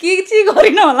हुन्छ के चाहिँ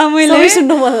गरिनँ होला मैले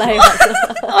सुन्नु मन लाग्यो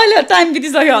अहिले टाइम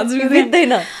बितिसक्यो हजुर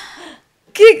बित्दैन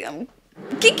के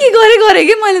गरेँ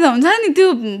कि मैले त हुन्छ नि त्यो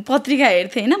पत्रिका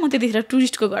हेर्थेँ होइन म त्यतिखेर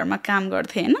टुरिस्टको घरमा काम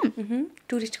गर्थेँ होइन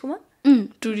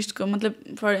टुरिस्टको मतलब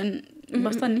फरेन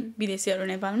बस्छ नि विदेशीहरू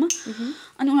नेपालमा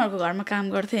अनि उनीहरूको घरमा काम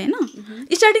गर्थेँ होइन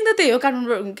स्टार्टिङ त त्यही हो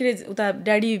काठमाडौँ के अरे उता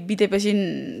ड्याडी बितेपछि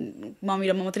मम्मी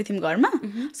र म मात्रै थियौँ घरमा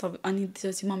सब अनि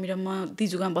त्यसपछि मम्मी र म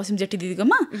दिजुकोमा बस्यौँ जेठी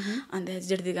दिदीकोमा अनि त्यहाँपछि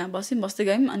जेठी दिदीकोमा बस्दै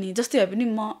गयौँ अनि जस्तै भए पनि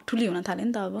म ठुली हुन थालेँ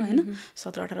नि त अब होइन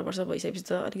 17-18 वर्ष भइसकेपछि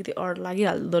त अलिकति अड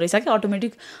लागिहाल्दो रहेछ क्या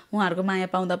अटोमेटिक उहाँहरूको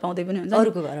माया पाउँदा पाउँदै पनि हुन्छ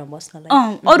अरूको घरमा बस्नलाई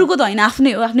अरूको त होइन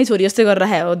आफ्नै हो आफ्नै छोरी जस्तै गरेर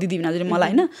राखेको हो दिदी बिनाजुले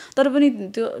मलाई होइन तर पनि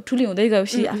त्यो ठुली हुँदै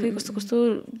गएपछि आफै कस्तो कस्तो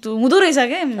हुँदो रहेछ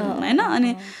क्या होइन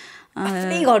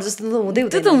अनि घर जस्तो हुँदै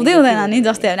त्यो त हुँदैन नि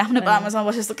जस्तै होइन आफ्नो बाबासँग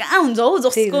बसे जस्तो कहाँ हुन्छ हौ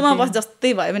जसकोमा बस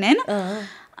जस्तै भयो भने होइन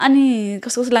अनि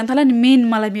कस्तो लाग्नु थाल्यो नि मेन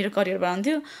मलाई मेरो करियर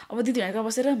बनाउँथ्यो अब दिदीहरूको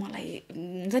बसेर मलाई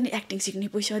हुन्छ नि एक्टिङ सिक्ने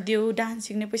पैसा देऊ डान्स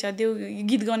सिक्ने पैसा देऊ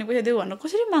गीत गाउने पैसा देऊ भनेर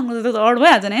कसरी माग्नु त अड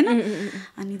भइहाल्छ नि होइन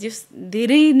अनि जस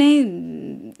धेरै नै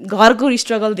घरको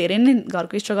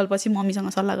स्ट्रगल पछि मम्मीसँग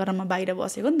सल्लाह गरेर म बाहिर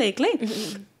बसेको नि त एक्लै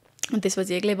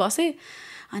त्यसपछि एक्लै बसेँ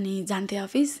अनि जान्थेँ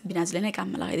अफिस बिनाजुले नै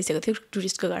काममा लगाइदिइसकेको थियो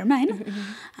टुरिस्टको घरमा होइन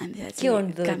अनि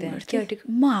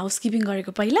म हाउसकिपिङ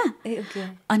गरेको पहिला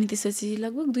अनि त्यसपछि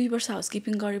लगभग 2 वर्ष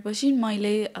हाउसकिपिङ गरेपछि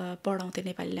मैले पढाउँथेँ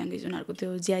नेपाली ल्याङ्ग्वेज उनीहरूको त्यो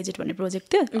जिआइजेड भन्ने प्रोजेक्ट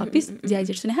थियो अफिस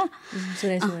जिआइजेड सुने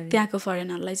त्यहाँको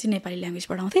फरेनरलाई चाहिँ नेपाली ल्याङ्ग्वेज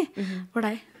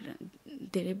पढाएँ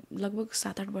धेरै लगभग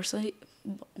 7-8 वर्ष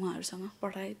उहाँहरूसँग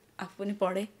पढाएँ आफू पनि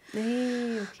पढेँ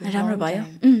राम्रो भयो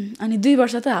अनि 2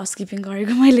 वर्ष त हाउसकिपिङ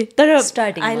गरेको मैले तर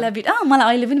आई लभ इट मलाई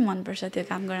अहिले पनि मनपर्छ त्यो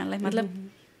काम गर्नलाई मतलब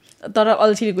तर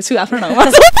अल्छिएको छु आफ्नो ठाउँमा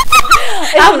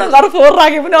आफ्नो घर फोहोर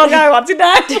राखे पनि अर्काको घर चाहिँ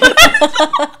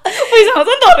पैसा आउँछ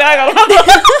नि त अर्काको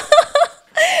घरमा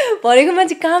भनेको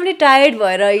मान्छे कामले टायर्ड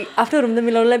भएर आफ्नो रुम त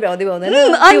मिलाउनलाई भ्याउँदैन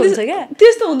हुन्छ क्या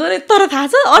त्यस्तो हुँदो रहेछ तर थाहा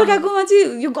छ अर्काकोमा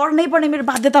चाहिँ यो गर्नै पर्ने मेरो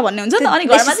बाध्यता भन्ने हुन्छ नि अनि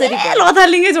घरमा चाहिँ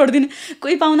लथालिङ्गै छोडिदिने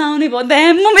कोही पाहुना आउने भन्दा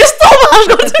म यस्तो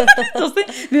जस्तै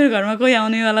मेरो घरमा कोही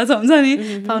आउनेवाला छ हुन्छ नि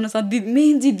पाहुना छ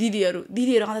मेन चाहिँ दिदीहरू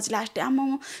आउँदा चाहिँ लास्ट टाइम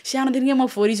म सानोदेखिकै म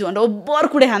फोरी छु भनेर बर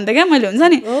कुडे खान्थेँ क्या मैले हुन्छ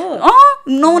नि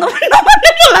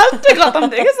लास्टै खतम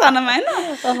थिएँ क्या सानोमा होइन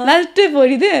लास्टै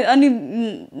फोरी थिएँ अनि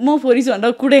म फोरी छु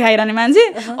भनेर कुडे खाइरहने मान्छे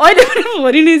अहिले पनि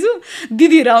फोरी नै छु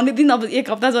दिदीहरू आउने दिन अब 1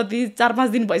 हप्ता जति 4-5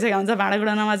 दिन भइसक्यो हुन्छ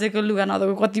भाँडाकुँडा नमाजेको लुगा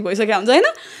नधोएको कति भइसक्यो हुन्छ होइन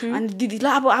अनि दिदी ल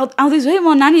अब आउँदैछु है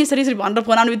म नानी यसरी भनेर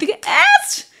फोन आउने बित्तिकै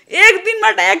एक दिनमा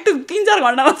ट्याक्ट 3-4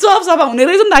 घन्टामा सफा हुने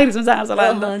रहेछ नि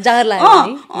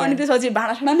अनि त्यसपछि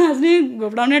भाँडासाँडा नाच्ने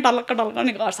घोप्टाउने टलक्क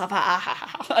टल्काउने घर सफा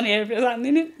अनि हेरेर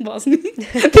जान्दिने बस्ने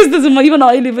त्यस्तो चाहिँ म इभन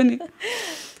अहिले पनि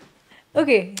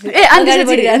ओके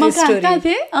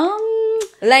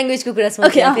ल्याङ्ग्वेजको कुरा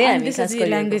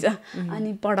ल्याङ्ग्वेज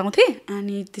अनि पढाउँथेँ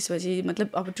अनि त्यसपछि मतलब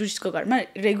अब टुरिस्टको घरमा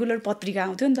रेगुलर पत्रिका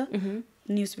आउँथ्यो नि त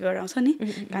न्युज पेपर आउँछ नि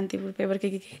कान्तिपुर पेपर के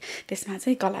त्यसमा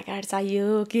चाहिँ कलाकार चाहियो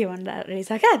के भनेर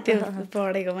रहेछ क्या त्यो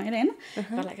पढेको मैले होइन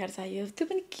कलाकार चाहियो त्यो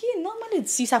पनि के नर्मली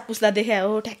सिसा पुस्दा देखाए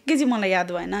हो ठ्याक्कै चाहिँ मलाई याद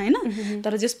भएन होइन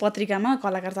तर जस पत्रिकामा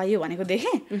कलाकार चाहियो भनेको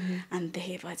देखेँ अनि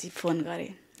देखेपछि फोन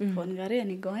गरेँ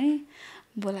अनि गएँ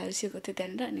बोलाएर सिकेको थियो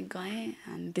त्यहाँनिर अनि गएँ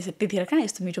अनि त्यसरी त्यतिखेर कहाँ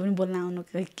यस्तो मिठो पनि बोल्न आउनु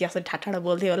कसरी ठाडा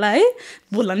बोल्थ्यो होला है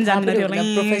बोल्न पनि जान्दैन थियो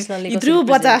होला यत्रो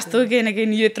बच्चा जस्तो किनकि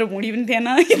यत्रो भुँडी पनि थिएन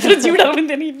यत्रो चिउडा पनि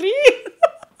थिएन यत्रो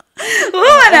हो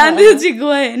भने अनि त्यो चाहिँ गएँ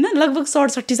होइन लगभग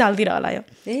 67 सालतिर होला यो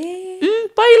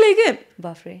पहिले के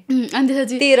बाफ्रे अनि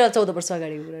त्यसपछि 13-14 वर्ष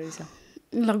अगाडिको कुरा रहेछ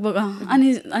लगभग अनि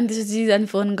त्यसपछि अनि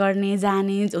फोन गर्ने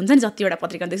जाने हुन्छ नि जतिवटा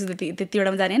पत्रिका देख्छु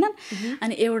त्यतिवटामा जाने होइन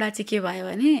अनि एउटा चाहिँ के भयो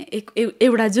भने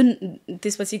एउटा जुन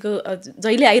त्यसपछिको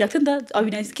जहिले आइरहेको थियो नि त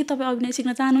अभिनय के तपाईँ अभिनय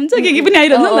सिक्न चाहनुहुन्छ के पनि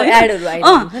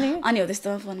आइरहन्छ अनि हो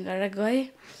त्यस्तोमा फोन गरेर गएँ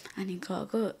अनि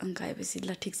गएपछि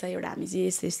ल ठिक छ एउटा हामी चाहिँ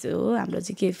यस्तो हो हाम्रो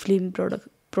चाहिँ के फिल्म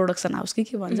प्रोडक्सन हाउस के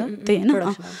भन्छ त्यही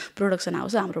होइन प्रोडक्सन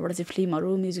हाउस हाम्रोबाट चाहिँ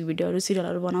फिल्महरू म्युजिक भिडियोहरू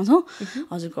सिरियलहरू बनाउँछौँ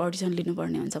हजुरको अडिसन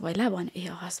लिनुपर्ने हुन्छ पहिला भने ए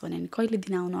हस् भने कहिले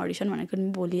दिन आउनु अडिसन भनेको नि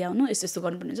भोलि आउनु यस्तो यस्तो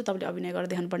गर्नुपर्ने हुन्छ तपाईँले अभिनय गरेर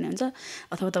देखाउनुपर्ने हुन्छ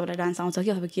अथवा तपाईँलाई डान्स आउँछ कि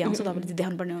अथवा के आउँछ तपाईँले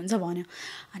देखाउनुपर्ने हुन्छ भन्यो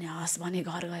अनि हस् भने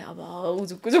घर गएँ अब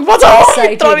उजुक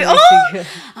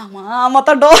म त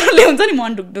डरले हुन्छ नि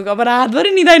मन ढुकढुक अब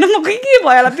रातभरि निदाइन म के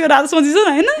भयो होला त्यो रात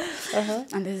सोचिन्छ होइन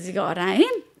अनि त्यसपछि घर आएँ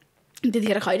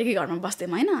त्यतिखेर खैरेकी घरमा बस्थेँ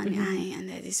होइन अनि आएँ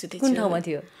अनि सुतेँ कुन ठाउँमा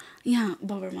थियो यहाँ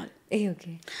बगरमल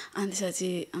ओके अनि त्यसपछि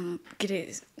के अरे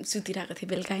सुतिरहेको थिएँ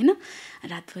बेलुका होइन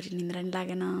रातभरि निन्द्रा नि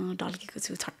लागेन ढल्केको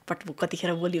छु छटपट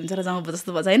कतिखेर बोली हुन्छ र जाउँ जस्तो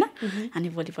भयो होइन अनि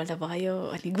भोलिपल्ट भयो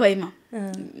अनि गएँ म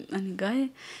अनि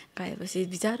गएपछि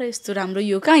बिचारा यस्तो राम्रो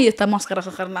यो कहाँ यता मस्करा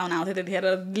सस्करा लाउन आउँथ्यो त्यतिखेर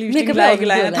लिपस्टिक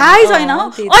लागेको थाहै छैन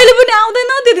अहिले पनि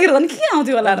आउँदैन त्यतिखेर झन् के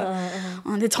आउँथ्यो होला र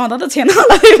अनि छँदा त छैन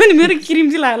होला पनि मेरो क्रिम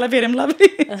चाहिँ लाग्यो होला फेरेमला पनि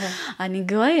अनि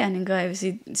गएपछि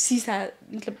सिसा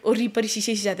मतलब वरिपरि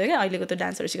सिसा थियो क्या अहिलेको त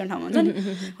डान्सहरू सिकाउने ठाउँमा हुन्छ नि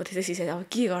हो त्यस्तो सिसा अब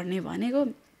के गर्ने भनेको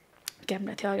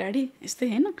क्यामेरा थियो अगाडि यस्तै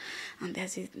होइन अनि त्यहाँ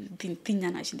चाहिँ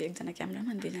 3जना आइसिन्थ्यो एकजना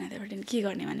क्यामेरामा 2जना त्यहाँबाट के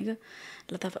गर्ने भनेको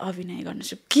ल तपाईँ अभिनय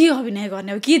गर्नुहोस् के अभिनय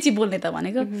गर्ने अब के चाहिँ बोल्ने त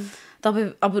भनेको तपाईँ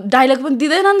अब डाइलग पनि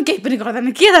दिँदैन केही पनि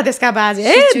गर्दैन के त त्यसका बाजे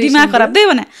है दिमाग खराब त्यही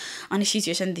भने अनि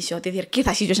सिचुएसन दिसो त्यतिखेर के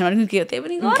थाहा सिचुएसन भनेको के हो त्यही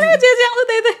पनि गरेर जे आउँछ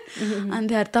त्यही अनि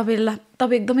त्यहाँ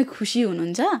तपाईँ एकदमै खुसी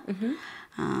हुनुहुन्छ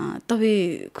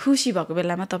तपाईँ खुसी भएको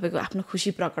बेलामा तपाईँको आफ्नो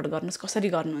खुसी प्रकट गर्नुहोस् कसरी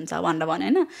गर्नुहुन्छ भनेर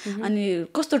भन्यो होइन अनि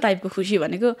कस्तो टाइपको खुसी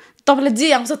भनेको तपाईँलाई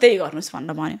जे आउँछ त्यही गर्नुहोस्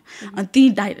भनेर भन्यो अनि ती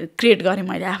क्रिएट गरेँ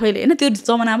मैले आफैले होइन त्यो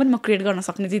जमानामा पनि म क्रिएट गर्न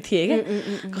सक्ने चाहिँ थिएँ क्या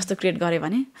कस्तो क्रिएट गरेँ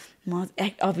भने म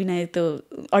अभिनय त्यो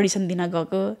अडिसन दिन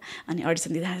गएको अनि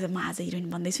अडिसन दिँदा म आज हिरोइन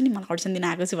बन्दैछु नि मलाई अडिसन दिन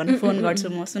आएको छु भनेर फोन गर्छु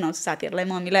म सुनाउँछु साथीहरूलाई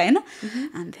मम्मीलाई होइन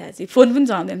अनि त्यसपछि फोन पनि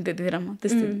चलाउँदैन त्यतिखेर म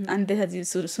त्यस्तो अनि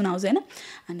त्यसपछि सुनाउँछु होइन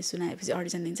अनि सुनाएपछि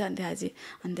अडिसन दिन्छ अनि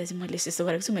त्यसपछि मैले यस्तो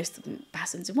गरेको छु म यस्तो पास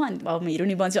हुन्छु म अनि अब म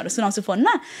हिरोइनी बन्छु भनेर सुनाउँछु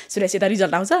फोनमा सुनाएपछि यता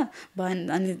रिजल्ट आउँछ भयो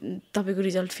अनि तपाईँको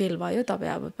रिजल्ट फेल भयो तपाईँ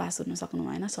अब पास हुन सक्नु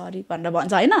भएन सरी भनेर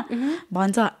भन्छ होइन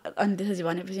भन्छ अनि त्यसपछि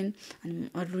भनेपछि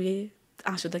अनि रुएँ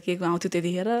आँसु त के को आउँथ्यो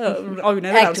त्यतिखेर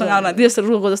अभिनय राम्रोसँग आउन त्यस्तो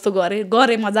रोको जस्तो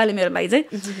गरेँ मजाले मेरो लागि चाहिँ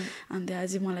अनि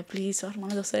त्यहाँपछि मलाई प्लिज सर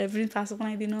मलाई जसरी पनि पास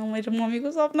बनाइदिनु मेरो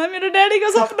मम्मीको सपना मेरो ड्याडीको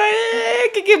सपना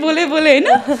के बोले होइन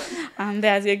अनि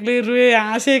त्यहाँपछि एक्लै रोएँ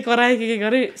हाँसेँ कराएँ के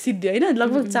गरेँ सिद्धि होइन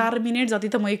लगभग 4 मिनट जति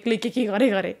त म एक्लै के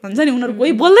गरेँ हुन्छ नि उनीहरू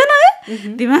कोही बोल्दैन है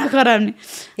दिमाग खराब नि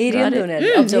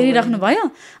हेरिराख्नु भयो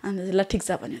अन्त ल ठिक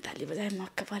छ भन्यो ताली बजाएँ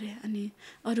मक्क पऱ्यो अनि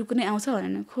अरू कुनै आउँछ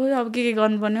भने खोइ अब के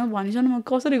गर्नुपर्ने हो भनिस न म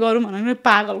कसरी गरौँ भने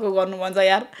पागलको गर्नु भन्छ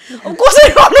यार अब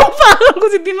कसरी गर्नु पागलको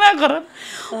चाहिँ दिमाग खराब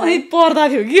अनि पर्दा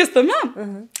थियो कि यस्तोमा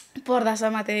पर्दा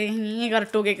समाते गरेर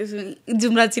टोकेको छु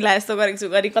जुम्रा चिला यस्तो गरेको छु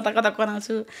घरि कता कता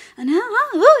कराउँछु अनि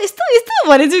हो यस्तो यस्तो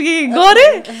भनेछु कि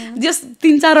गरेँ जस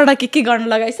 3-4वटा के गर्नु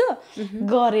लगाइछ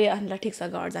गरेँ अनि ल ठिक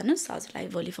छ घर जानुहोस् हजुरलाई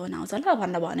भोलि फोन आउँछ ल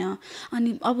भनेर भन्यो अनि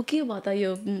अब के भयो त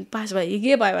यो पास भयो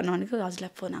के भयो भनेको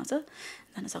हजुरलाई फोन आउँछ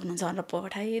जान सक्नुहुन्छ भनेर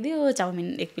पठाइदियो चाउमिन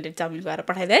 1 प्लेट चाउमिन खुवाएर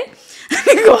पठाइदिएँ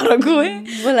घर गएँ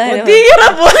त्यतिखेर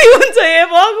भोलि हुन्छ ए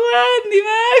भगवान्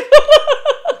दिमाग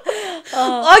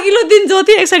अघिल्लो दिन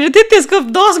जति एक्साइटेड थिएँ त्यसको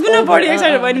 10 गुणा बढी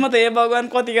एक्साइटेड भयो नि म त ए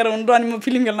भगवान् कतिखेर हुनु अनि म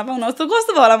फिल्म खेल्न पाउनु जस्तो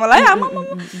कस्तो भयो होला मलाई आमा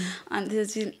अनि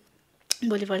त्यसपछि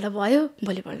भोलिपल्ट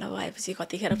भएपछि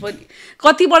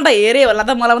कतिपल्ट हेरेँ होला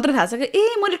त मलाई मात्रै थाहा छ कि ए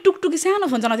मैले टुकटुकी सानो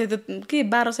फोन चलाएको थिएँ त्यो के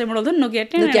 1200 मोडल थियो नि नोकिया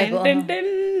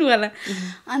 10 वाला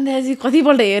अनि त्यसपछि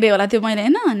कतिपल्ट हेरेँ होला त्यो मैले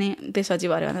होइन अनि त्यसपछि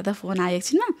भरे भन्दा त फोन आयो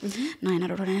एकछिनमा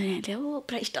नयाँ उठाउने हो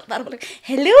पुरा स्टार बोले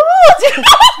हेलो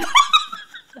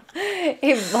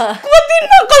ए कति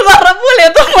नक्कल भएर बोल्यो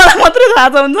त मलाई मात्रै थाहा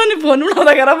छ हुन्छ नि फोन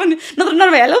उठाउँदाखेरि पनि नत्र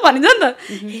नर्म हेलो भनिन्छ नि त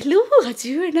हेलो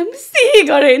हजुर नमस्ते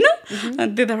गरेँ होइन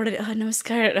अनि त्यताबाट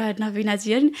नमस्कार नवीनाजी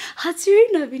हजुर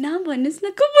नवीना भन्नुहोस् न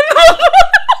को बोल्नु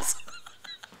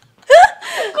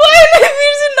कहिले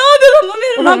बिर्सि नदेऊ म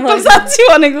मेरो नक्कल साँच्ची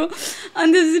भनेको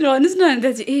अनि त्यसपछि भन्नुहोस् न अनि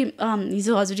त्यहाँपछि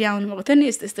हिजो हजुर यहाँ आउनुभएको थियो नि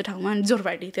यस्तो यस्तो ठाउँमा अनि जोर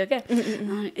पार्टी थियो क्या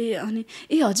अनि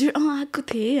हजुर आएको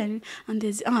थिएँ अनि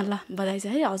त्यसपछि ल बधाई छ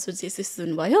है हजुर चाहिँ यस्तो यस्तो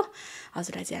हुनुभयो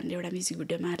हजुरलाई चाहिँ हामीले एउटा म्युजिक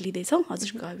भिडियोमा लिँदैछौँ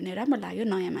हजुरको अभिनय राम्रो लाग्यो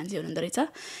नयाँ मान्छे हुनुहुँदो रहेछ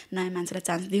नयाँ मान्छेलाई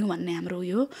चान्स दिउँ भन्ने हाम्रो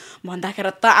उयो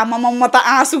भन्दाखेरि त आमामा म त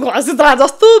आँसु घस्छु त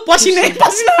जस्तो पसिना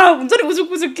हुन्छ नि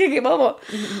उजुक उजुक के भयो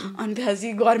अनि त्यसपछि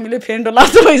गर्मीले फेन्टो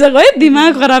लाग्दो भइसक्यो है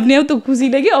दिमाग खराब नि हो त्यो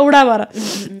खुसीले कि औडा भएर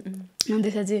अनि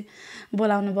त्यसपछि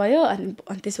बोलाउनु भयो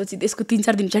अनि त्यसपछि त्यसको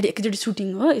 3-4 दिन पछाडि एकैचोटि सुटिङ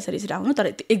हो यसरी आउनु तर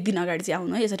 1 दिन अगाडि चाहिँ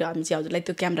आउनु है यसरी हामी चाहिँ हजुरलाई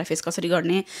त्यो क्यामेरा फेस कसरी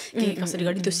गर्ने के कसरी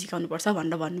गर्ने त्यो सिकाउनुपर्छ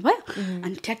भनेर भन्नुभयो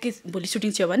अनि ठ्याक्कै भोलि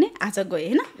सुटिङ थियो भने आज गएँ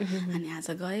होइन अनि आज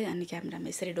गएँ अनि क्यामेरामा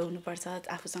यसरी डोग्नुपर्छ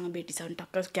आफूसँग बेटी छ भने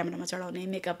टक्क क्यामेरामा चढाउने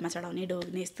मेकअपमा चढाउने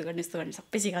डोग्ने यस्तो गर्ने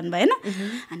सबै सिकाउनु भयो होइन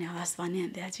अनि हवस् भने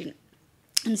अनि त्यहाँ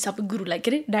अनि सबै गुरुलाई के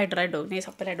अरे डाइरेक्टरलाई ढोग्ने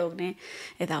सबैलाई ढोग्ने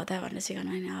यताउता भनेर सिकाउनु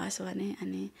होइन हवस् भने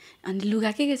अनि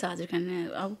लुगा के छ हजुर खाने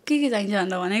अब के चाहिन्छ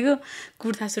भनेर भनेको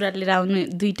कुर्ता सुरुवाल लिएर आउनु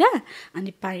 2टा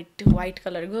अनि प्यान्ट व्हाइट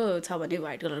कलरको छ भने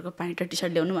व्हाइट कलरको प्यान्ट र टी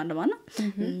सर्ट ल्याउनु भनेर भन्नु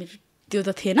त्यो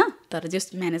त थिएन तर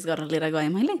जस्ट म्यानेज गरेर लिएर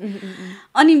गएँ मैले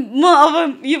अनि म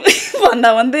अब यो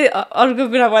भन्दै अर्को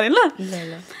कुरा भने ल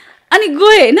अनि गएँ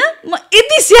होइन म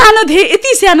यति सानो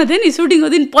थिएँ नि सुटिङको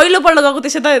दिन पहिलोपल्ट गएको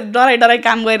त्यसै त डराइ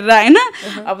काम गरेर होइन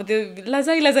अब त्यो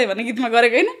लजाइ भन्ने गीतमा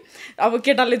गरेको होइन अब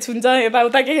केटाले छुन्छ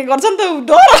यताउता के गर्छ नि त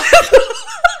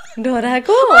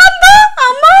डराएको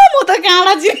आमा म त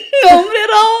काँडा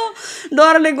चिम्रेर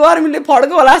डरले गर्मीले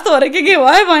फड्को होला जस्तो भएर के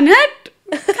भयो भने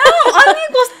अनि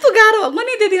कस्तो गाह्रो भएको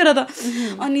नि त्यतिखेर त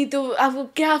अनि त्यो अब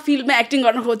क्या फिल्डमा एक्टिङ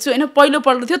गर्न खोज्छु होइन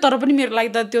पहिलोपल्ट थियो तर पनि मेरो लागि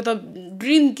त त्यो त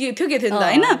ड्रिम के थियो नि त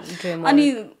होइन अनि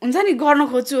हुन्छ नि गर्न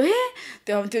खोज्छु हे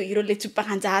त्यो हिरोले चुप्पा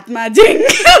खान्छ हातमा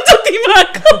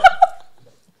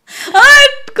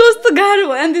कस्तो गाह्रो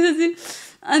भयो अनि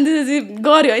त्यसपछि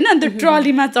गऱ्यो होइन अनि त्यो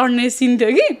ट्रलीमा चढ्ने सिन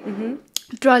थियो कि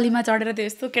ट्रलीमा चढेर त्यो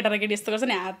यस्तो केटा र केटी यस्तो गर्छ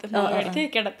नि हात अगाडि थियो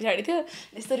केटा पछाडि थियो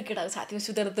यस्तरी केटाको छातीमा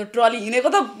सुतेर त्यो ट्रली हिँडेको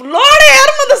त लडेँ यार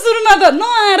म त सुरुमा त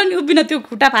नआएर नि उभिन त्यो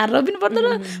खुट्टा फारेर उभिनु पर्दैन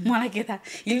मलाई के थाहा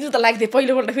हिलजुत्ता लाग्थ्यो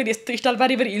पहिलोपल्ट फेरि यस्तो स्टाइल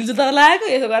पारी हिलजुत्ता लागेको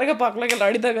यसो गरेको पक्लके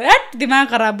लडी त गयो दिमाग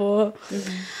खराब भयो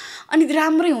अनि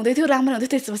राम्रै हुँदै थियो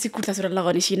त्यसपछि कुर्ता सुरुवाल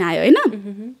लगाउने सिन आयो होइन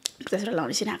कुर्ता सुरुवाल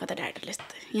लगाउने सिन आएको त डाइरेक्टरले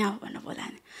यस्तो यहाँ भनेर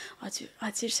बोलायो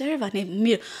हजुर सर भने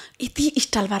मेरो यति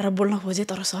स्टाइल पारेर बोल्न खोजेँ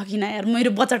तर सकिनँ यार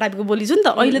मेरो बच्चा टाइपको बोलिछु नि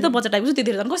त अहिले त बच्चा टाइपको छु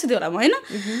त्यतिखेर त कस्तो थियो होला म होइन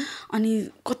अनि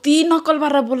कति नक्कल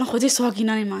पारेर बोल्न खोजेँ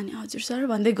सकिनँ नि म अनि हजुर सर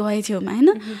भन्दै गएँ छेउमा होइन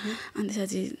अनि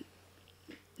त्यसपछि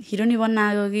हिरोनी बन्न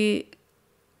आएको कि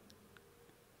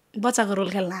बच्चाको रोल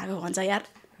खेल्न आएको भन्छ यार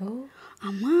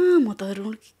आमा म त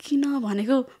रोल किन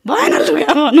भनेको भएन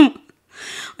लुगा भनौँ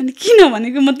अनि किन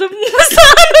भनेको मतलब म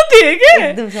सानो थिएँ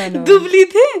क्या दुब्ली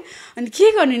थिएँ अनि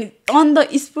के गर्ने नि अन द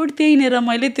स्पोट त्यहीँनिर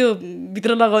मैले त्यो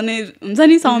भित्र लगाउने हुन्छ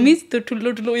नि समिज त्यो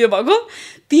ठुलो ठुलो उयो भएको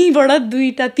त्यहीँबाट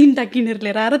 2टा 3टा किनेर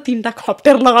लिएर आएर 3टा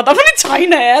खप्टेर लगाउँदा पनि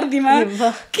छैन यार दिमाग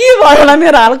के भयो होला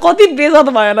मेरो हाल कति बेजत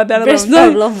भयो होला त्यहाँ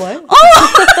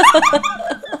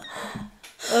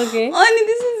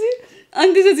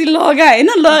अनि त्यसपछि लगाएँ होइन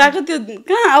लगाएको त्यो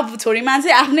कहाँ अब छोरी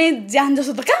मान्छे आफ्नै ज्यान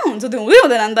जस्तो त कहाँ हुन्छ त्यो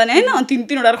हुँदैन नि त नि होइन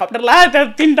 3-3वटा खप्टेर लगायो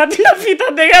त्यहाँ 3टा फिता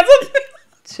देखाएको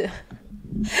छ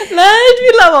लाइट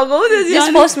बिला भएको त्यो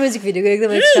फर्स्ट म्युजिक भिडियोको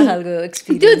एकदम एक्स्ट्रा खालको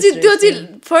एक्सपिरियन्स त्यो चाहिँ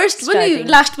फर्स्ट पनि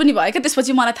लास्ट पनि भयो क्या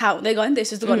त्यसपछि मलाई थाहा हुँदै गयो नि त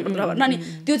यस्तो गर्नुपर्छ भनेर अनि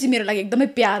त्यो चाहिँ मेरो लागि एकदमै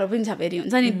प्यारो पनि छ फेरि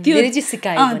हुन्छ नि त्यो धेरै चाहिँ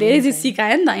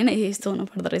सिकायो नि त होइन यस्तो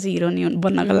हुनुपर्दो रहेछ हिरोनी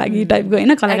बन्नको लागि टाइपको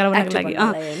होइन कलाकार बन्नको लागि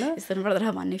यस्तो हुनुपर्दो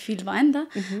रहेछ भन्ने फिल भयो नि त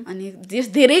अनि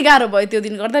धेरै गाह्रो भयो त्यो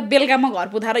दिन गर्दा बेलुकामा घर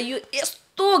पुथाएर यो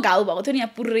यस्तो घाउ भएको थियो नि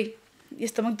यहाँ पुरै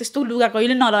यस्तोमा त्यस्तो लुगा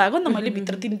कहिले नलगाएको नि त मैले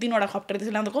भित्र 3-3वटा खप्टेर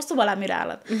त्यसले लाउँदा कस्तो होला मेरो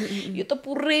हालत यो त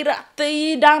पुरै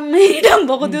रातै डामै डाम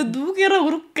भएको थियो दुखेर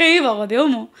हुर्कै भएको थियो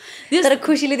म तर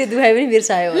खुसीले त्यो दुखाइ पनि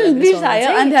बिर्सायो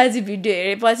अनि त्यहाँपछि भिडियो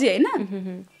हेरेपछि होइन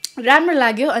राम्रो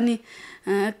लाग्यो अनि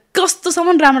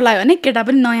कस्तोसम्म राम्रो लाग्यो भने केटा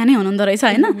पनि नयाँ नै हुनुहुँदो रहेछ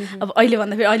होइन अब अहिले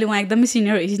भन्दाखेरि अहिले उहाँ एकदमै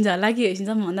सिनियर होइसिन्छ होला कि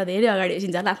होइसिन्छ मभन्दा धेरै अगाडि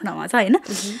होइसिन्छ होला आफ्नो ठाउँमा छ होइन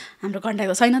हाम्रो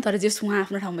कन्ट्याक्ट छैन तर जस उहाँ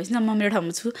आफ्नो ठाउँमा होइसिन्छ म मेरो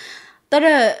ठाउँमा छु तर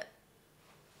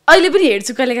अहिले पनि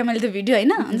हेर्छु कहिलेकाहीँ मैले त्यो भिडियो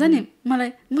होइन हुन्छ नि मलाई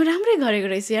म राम्रै गरेको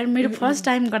रहेछु यार मेरो फर्स्ट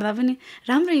टाइम गर्दा पनि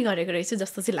राम्रै गरेको रहेछु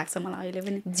जस्तो चाहिँ लाग्छ मलाई अहिले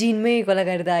पनि जिनमै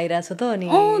कलाकारिता आइरहेको छ त अनि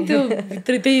त्यो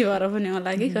भित्र त्यही भएर पनि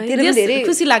होला कि धेरै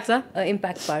खुसी लाग्छ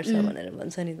इम्प्याक्ट पार्छ भनेर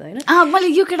भन्छ नि त होइन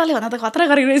मैले यो केटाले भन्दा त खतरा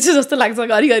गरेको रहेछु जस्तो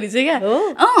लाग्छ घरिघरि चाहिँ क्या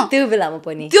त्यो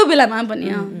बेलामा पनि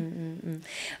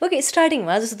ओके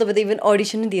स्टार्टिङमा जस्तो तपाईँ त इभन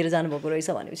अडिसन दिएर जानुभएको रहेछ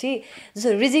भनेपछि जस्तो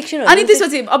रिजेक्सन अनि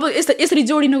त्यसपछि अब यसरी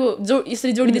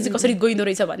जोडिँदै चाहिँ कसरी गइँदो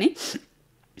रहेछ भने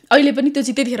अहिले पनि त्यो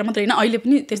चाहिँ त्यतिखेर मात्रै होइन अहिले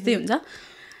पनि त्यस्तै हुन्छ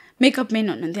मेकअप मेन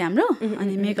हुनुहुन्थ्यो हाम्रो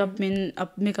अनि मेकअप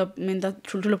मेन त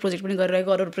ठुल्ठुलो प्रोजेक्ट पनि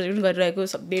गरिरहेको अरू प्रोजेक्ट पनि गरिरहेको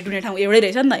भेट हुने ठाउँ एउटै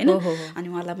रहेछ नि त होइन अनि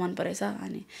उहाँलाई मन परेछ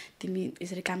अनि तिमी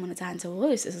यसरी काम गर्न चाहन्छौ हो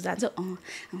यस्तो जान्छौ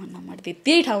नम्बर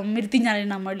त्यही ठाउँमा मेरो 3जनाले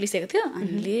नम्बर लिइसकेको थियो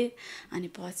अनि लिएँ अनि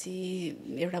पछि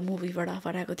एउटा मुभीबाट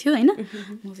अफर आएको थियो होइन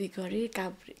मुभी गरेँ के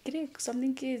अरे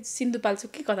समथिङ के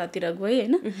सिन्धुपाल्चोक कि कतातिर गएँ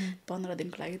होइन 15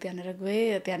 दिनको लागि त्यहाँनिर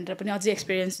गएँ त्यहाँनिर पनि अझै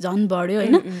एक्सपिरियन्स झन् बढ्यो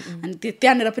होइन अनि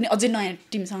त्यहाँनिर पनि अझै नयाँ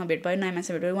टिमसँग भेट भयो नयाँ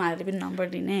मान्छे भेट भयो उहाँहरूले पनि नम्बर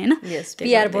लिने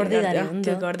होइन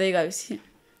त्यो गर्दै गएपछि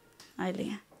अहिले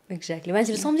यहाँ एक्ज्याक्टली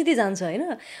मान्छेले सम्झिँदै जान्छ होइन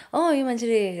यो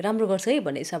मान्छेले राम्रो गर्छ है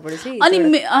भन्ने हिसाबबाट चाहिँ अनि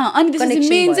त्यसपछि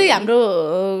मेन चाहिँ हाम्रो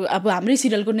अब हाम्रै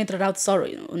सिरियलको नेत्र राउत सर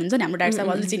हुनुहुन्छ नि हाम्रो डाक्टर साहब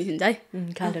अझै चिनिन्छ है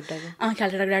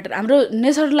ख्यालटाको डाक्टर हाम्रो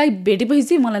नेसरलाई भेटेपछि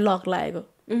चाहिँ मलाई लक लागेको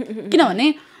किनभने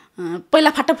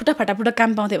पहिला फाटाफुटा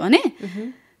काम पाउँथ्यो भने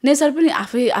नेसर पनि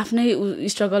आफ्नै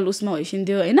स्ट्रगल उसमा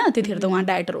होइसिन्थ्यो होइन त्यतिखेर त उहाँ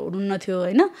डाइरेक्टर हुनुहुन्न थियो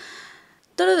होइन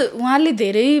तर उहाँले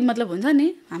धेरै मतलब हुन्छ नि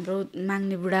हाम्रो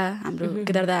माग्ने बुढा हाम्रो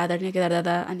आदरणीय केदार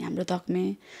दादा अनि हाम्रो तक्मे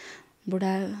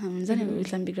बुढा हुन्छ नि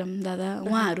इस्लाम विक्रम दादा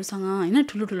उहाँहरूसँग होइन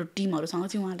ठुलो टिमहरूसँग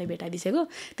चाहिँ उहाँले भेटाइदिसकेको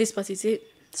त्यसपछि चाहिँ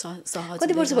सहज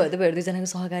कति वर्ष भयो तपाईँहरू दुईजनाको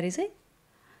सहकारी चाहिँ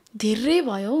धेरै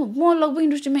भयो म लगभग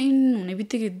इन्डस्ट्रीमा इन हुने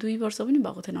बित्तिकै 2 वर्ष पनि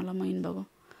भएको थिएन होला म इन भएको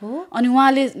हो अनि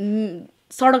उहाँले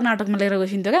सडक नाटकमा लिएर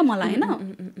गइसिन्थ्यो क्या मलाई होइन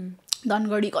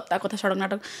धनगढी कता सडक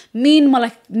नाटक मेन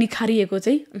मलाई निखारिएको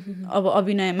चाहिँ अब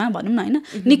अभिनयमा भनौँ न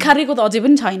होइन निखारिएको त अझै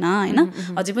पनि छैन होइन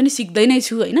अझै पनि सिक्दै नै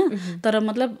छु होइन तर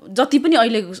मतलब जति पनि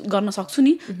अहिले गर्न सक्छु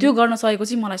नि त्यो गर्न सकेको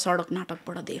चाहिँ मलाई सडक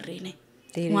नाटकबाट धेरै नै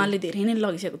उहाँले धेरै नै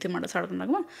लगिसकेको थियो मलाई सडक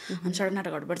नाटकमा अनि सडक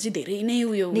नाटकहरूबाट चाहिँ धेरै नै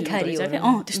उयो निखारिएको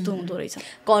क्या त्यस्तो हुँदो रहेछ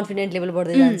कन्फिडेन्ट लेभल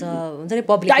बढ्दै जान्छ हुन्छ नि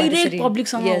डाइरेक्ट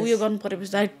पब्लिकसँग उयो गर्नु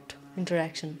परेपछि डाइरेक्ट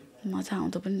इन्टरेक्सन मजा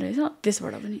आउँदो पनि रहेछ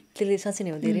त्यसबाट पनि त्यसले साँच्चै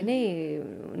नै हो धेरै नै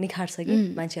निखार्छ कि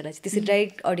मान्छेहरूलाई चाहिँ त्यसरी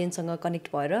डाइरेक्ट अडियन्ससँग कनेक्ट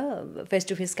भएर फेस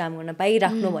टु फेस काम गर्न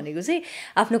पाइराख्नु भनेको चाहिँ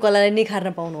आफ्नो कलालाई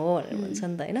निखार्न पाउनु हो भनेर भन्छ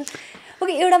नि त होइन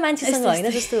ओके एउटा मान्छेसँग होइन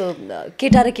जस्तो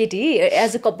केटा र केटी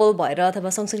एज अ कपल भएर अथवा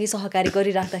सँगसँगै सहकारी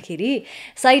गरिराख्दाखेरि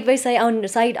साइड बाई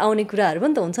साइड आउने कुराहरू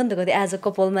पनि त हुन्छ नि त कति एज अ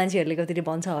कपल मान्छेहरूले कतिले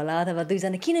भन्छ होला अथवा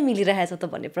दुईजना किन मिलिरहेछ त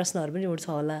भन्ने प्रश्नहरू पनि उठ्छ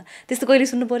होला त्यस्तो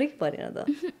कहिले सुन्नु पऱ्यो कि परेन त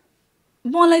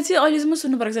मलाई चाहिँ अहिलेसम्म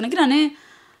सुन्नु परेको छैन किनभने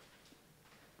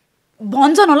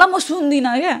भन्छन् होला म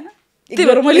सुन्दिनँ क्या त्यही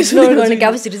भएर मैले गर्ने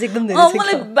क्यापेसिटी चाहिँ एकदम धेरै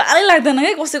मलाई बालै लाग्दैन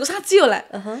क्या कसैको साँच्ची होला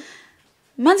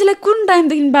मान्छेलाई कुन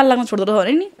टाइमदेखि बाल लाग्न छोड्दो रहेछ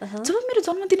भने नि जब मेरो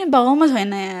जन्म दिने बाबामा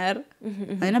छैन यार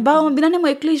होइन बाबामा बिना नै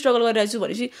म एक्लै स्ट्रगल गरिरहेको छु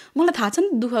भनेपछि मलाई थाहा छ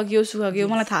नि दुःख के हो सुख के हो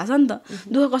मलाई थाहा छ नि त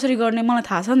दुःख कसरी गर्ने मलाई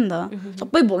थाहा छ नि त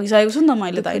सबै भोगिसकेको छु नि त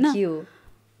मैले त होइन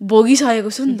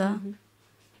भोगिसकेको छु नि त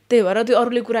त्यही भएर त्यो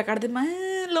अरूले कुरा काट्दैमा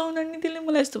लाउन नि त्यसले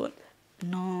मलाई यस्तो भन्नु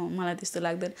मलाई त्यस्तो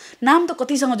लाग्दैन नाम त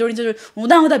कतिसँग जोडिन्छ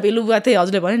हुँदा हुँदा भेलु बुवा थिएँ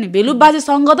हजुरले भन्यो नि भेलु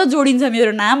बाजेसँग त जोडिन्छ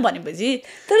मेरो नाम भनेपछि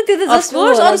तर त्यो त जस्ट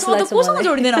अरूसँग त कोसँग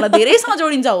जोडिँदैन होला धेरैसँग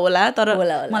जोडिन्छ होला तर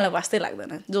मलाई वास्तै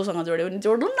लाग्दैन जोसँग जोड्यो भने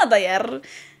जोड्नु न त यार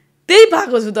त्यही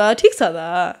पाएको छु त ठिक छ त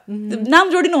नाम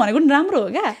जोडिनु भनेको नि राम्रो हो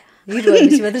क्या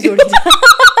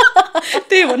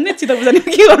त्यही भन्ने चित्त बुझाउने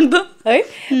के गर्नु त है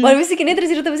भनेपछि कि नेत्र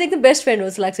जिरो तपाईँ एकदम बेस्ट फ्रेन्ड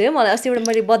जस्तो लाग्छ है मलाई अस्ति एउटा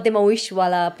मैले बर्थडेमा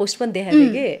विशवाला पोस्ट पनि देखाएको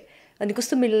थिएँ कि अनि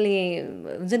कस्तो मिल्ने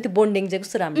हुन्छ नि त्यो बोन्डिङ चाहिँ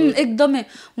कस्तो राम्रो एकदमै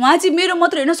उहाँ चाहिँ मेरो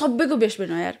मात्र होइन सबैको बेस्ट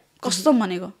फ्रेन्ड हो यार कस्तो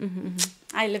भनेको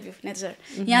I love you Netra sir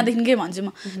यहाँदेखिकै भन्छु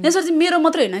म नेत्र सर चाहिँ मेरो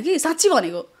मात्रै होइन कि साँच्ची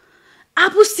भनेको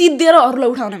आफू सिद्धिएर अरूलाई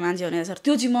उठाउने मान्छे हो नेत्र सर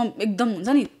त्यो चाहिँ म एकदम हुन्छ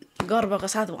नि गर्वको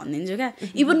साथ भनिदिन्छु क्या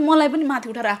इभन मलाई पनि माथि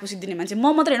उठाएर आफू सिद्धिने मान्छे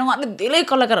म मात्रै होइन उहाँले धेरै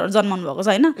कलाकारहरू जन्माउनु भएको छ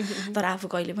होइन तर आफू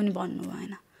कहिले पनि भन्नु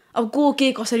भएन अब को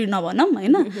के कसरी नभनौँ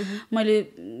होइन मैले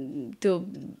त्यो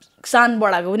सान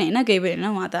बढाएको पनि होइन केही पनि होइन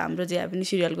उहाँ त हाम्रो जे पनि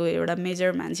सिरियलको एउटा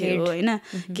मेजर मान्छे हो होइन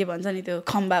के भन्छ नि त्यो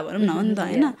खम्बा भनौँ न हो नि त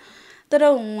होइन तर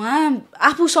उहाँ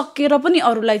आफू सकेर पनि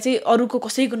अरूलाई चाहिँ अरूको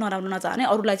कसैको नराम्रो नचाहने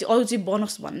अरूलाई चाहिँ अरू चाहिँ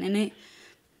बनोस् भन्ने नै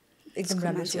एकदम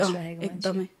राम्रो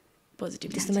एकदमै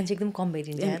पोजिटिभ त्यस्तो मान्छे एकदम कम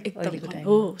भेटिन्छ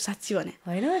हो साँच्ची भने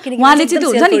उहाँले चाहिँ त्यो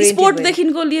हुन्छ नि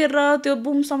स्पोर्टदेखिको लिएर त्यो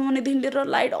बुम समाउनेदेखि लिएर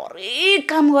लाइट हरेक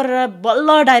काम गरेर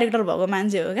बल्ल डाइरेक्टर भएको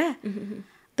मान्छे हो क्या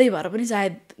त्यही भएर पनि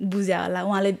सायद बुझ्यो होला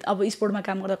उहाँले अब स्पोर्टमा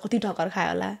काम गर्दा कति ठक्कर खायो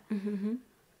होला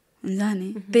हुन्छ नि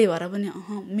त्यही भएर पनि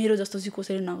मेरो जस्तो चाहिँ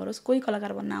कसैले नगरोस् कोही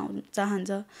कलाकार बन्न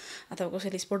चाहन्छ अथवा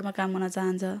कसैले स्पोर्टमा काम गर्न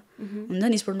चाहन्छ हुन्छ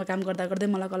नि स्पोर्टमा काम गर्दा गर्दै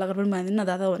मलाई कलाकार पनि बनाइदिनु न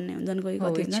दादा भन्ने हुन्छ नि कोही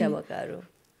कति इच्छा भएकाहरू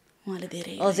उहाँले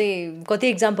धेरै अझै कति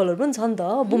इक्जाम्पलहरू पनि छ नि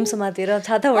त बुम समातेर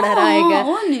छाता उडाएर आएका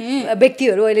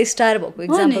व्यक्तिहरू अहिले स्टार भएको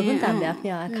इक्जाम्पल पनि त हामीले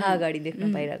आफ्नो आँखा अगाडि देख्न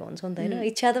पाइरहेको हुन्छ नि त होइन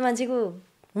इच्छा त मान्छेको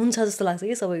हुन्छ जस्तो लाग्छ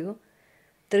कि सबैको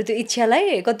तर त्यो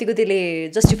इच्छालाई कतिको त्यसले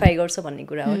जस्टिफाई गर्छ भन्ने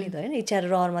कुरा हो नि त होइन इच्छा र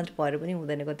रहर मात्र भएर पनि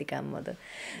हुँदैन कति काममा त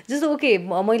जस्तो ओके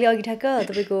मैले अघि ठ्याक्क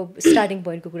तपाईँको स्टार्टिङ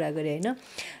पोइन्टको कुरा गरेँ होइन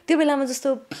त्यो बेलामा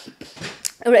जस्तो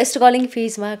एउटा स्ट्रगलिङ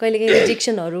फेजमा कहिलेकाहीँ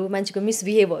रिजेक्सनहरू मान्छेको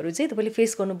मिसबिहेभहरू चाहिँ तपाईँले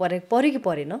फेस गर्नु पऱ्यो कि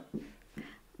परेन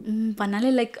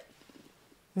भन्नाले लाइक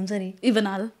हुन्छ नि इभन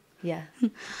अल या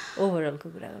ओभरअलको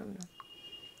कुरा गरौँ न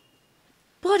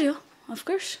पर्यो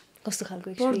अफकोर्स कस्तो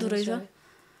खालको पर्दो रहेछ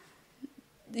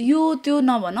यो त्यो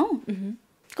नभनौँ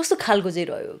कस्तो खालको चाहिँ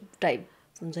रह्यो टाइप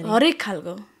हुन्छ नि हरेक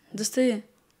खालको जस्तै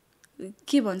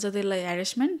के भन्छ त्यसलाई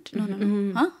ह्यारेसमेन्ट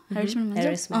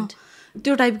ह्यारेसमेन्ट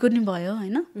त्यो टाइपको नि भयो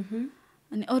होइन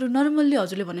अनि अरू नर्मल्ली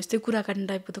हजुरले भने जस्तै कुरा काट्ने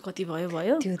टाइपको त कति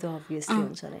भयो त्यो त अभियसली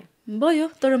हुन्छ नै भयो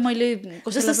तर मैले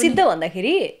जस्तो सिद्ध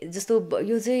भन्दाखेरि जस्तो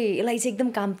यो चाहिँ यसलाई चाहिँ एकदम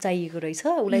काम चाहिएको रहेछ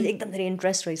उसलाई एकदम धेरै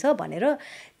इन्ट्रेस्ट रहेछ भनेर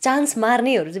चान्स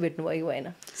मार्नेहरू चाहिँ भेट्नु भएको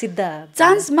भएन सिद्ध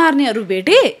चान्स मार्नेहरू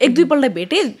भेटेँ एक दुईपल्ट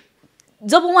भेटेँ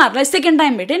जब उहाँहरूलाई सेकेन्ड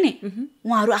टाइम भेटेँ नि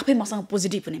उहाँहरू आफै मसँग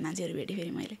पोजिटिभ हुने मान्छेहरू भेटेँ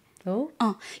फेरि मैले हो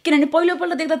किनभने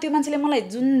पहिलोपल्ट देख्दा त्यो मान्छेले मलाई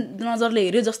जुन नजरले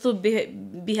हेऱ्यो जस्तो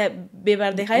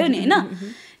व्यवहार देखायो नि होइन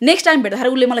नेक्स्ट टाइम भेट्दाखेरि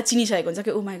उसले मलाई चिनिसकेको हुन्छ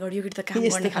कि ओ माई गड यो केटी त काम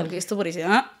गर्ने खालको यस्तो पो रहेछ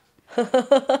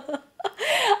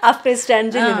आफ्नै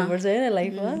स्ट्यान्ड चाहिँ लिनुपर्छ होइन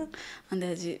लाइफमा अन्त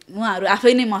चाहिँ उहाँहरू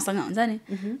आफै नै मसँग हुन्छ नि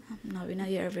Nabina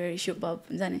you are very super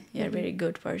हुन्छ नि you are very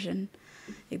good person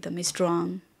एकदमै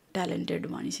स्ट्रङ ट्यालेन्टेड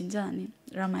भनिसिन्छ अनि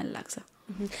रमाइलो लाग्छ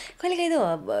कहिलेकाहीँ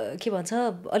त के भन्छ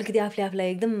अलिकति आफूले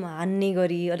आफूलाई एकदम हान्ने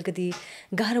गरी अलिकति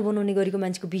गाह्रो बनाउने गरेको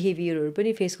मान्छेको बिहेभियरहरू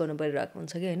पनि फेस गर्नु परिरहेको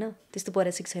हुन्छ कि होइन त्यस्तो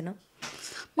परेको छैन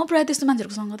म प्रायः त्यस्तो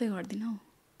मान्छेहरूको सङ्गतै गर्दिनँ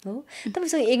हो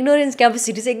तपाईँसँग इग्नोरेन्स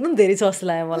क्यापेसिटी चाहिँ एकदम धेरै छ जस्तो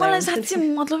लाग्यो मलाई साँच्ची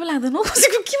मतलबै लाग्दैन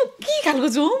कसैको के खालको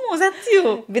छु म साँच्ची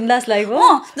हो बिन्दास लाइफ हो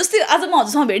जस्तै आज म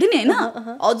हजुरसँग भेटेँ नि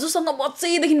होइन हजुरसँग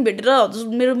बच्चैदेखि भेटेर हजुर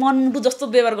मेरो मनमुटु जस्तो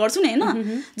व्यवहार गर्छु नि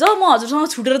होइन जब म हजुरसँग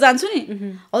छुटेर जान्छु नि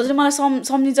हजुरले मलाई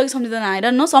सम्झिन्छ कि सम्झिँदैन आएर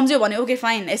नसम्झ्यो भने ओके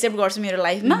फाइन एक्सेप्ट गर्छु मेरो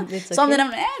लाइफमा सम्झेन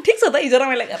भने ठिक छ त हिजो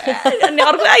रमाइलो अनि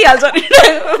अर्को आइहाल्छ नि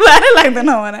लाग्दैन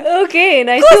मलाई ओके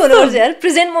नाइस यार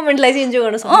प्रेजेन्ट मोमेन्टलाई चाहिँ इन्जोय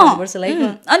गर्न सक्नुपर्छ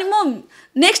लाइफमा अनि म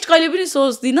नेक्स्ट कहिले पनि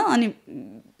सोच्दिनँ अनि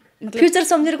फ्युचर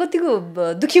सम्झेर कतिको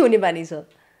दुःखी हुने बानी छ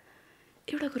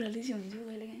एउटा कुराले चाहिँ हुन्छ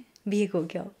कहिलेकाहीँ बिहेको हो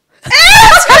क्या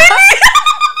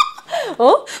हो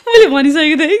मैले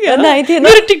भनिसकेको थिएँ कि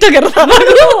मेरो टिकटक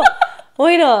हेरेर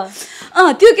होइन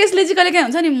त्यो केसले चाहिँ कहिलेकाहीँ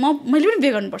हुन्छ नि मैले पनि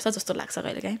बिहे गर्नुपर्छ जस्तो लाग्छ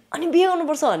कहिलेकाहीँ अनि बिहे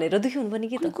गर्नुपर्छ भनेर दुःखी हुनुपर्ने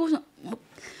के त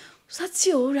साँच्ची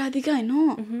हो राधिका होइन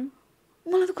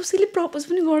मलाई त कसैले प्रपोज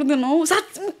पनि गर्दैन हौ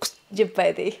साँच्ची जे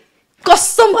पाए त्यही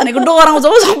कसम भनेको डराउँछ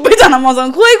हो सबैजना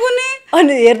मसँग खोइ कुनै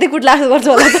अनि हेर्दै कुट लाग्छ गर्छ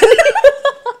होला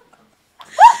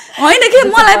होइन कि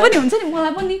मलाई पनि हुन्छ नि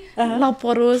मलाई पनि ल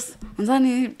परोस् हुन्छ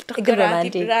नि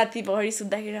राति भरि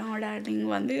सुत्दाखेरि डार्लिङ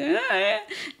भन्दै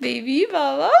बेबी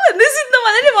बाबा भन्दै सुत्नु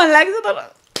मलाई नि मन लाग्छ तर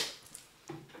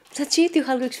साँच्ची त्यो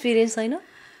खालको एक्सपिरियन्स छैन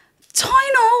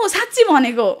हो साँच्ची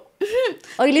भनेको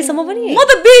अहिलेसम्म पनि म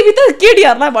त बेबी त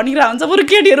केटीहरूलाई भनिरहेको हुन्छ बरु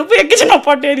केटीहरू पो एकैछिनमा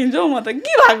पट्याइदिन्छु म त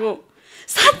के भएको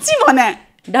साँच्ची भने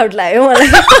डाउट लाग्यो मलाई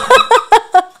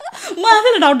म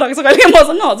आफैलाई डाउट भएको छ कहिले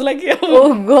मसँग हजुरलाई के हो ओ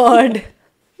गड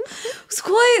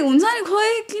खोइ हुन्छ नि खोइ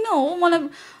किन हो मलाई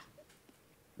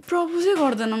प्रपोजै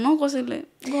गर्दैन न कसैले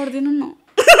गर्दिनु न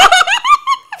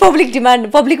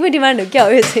पब्लिकमै डिमान्ड हो क्या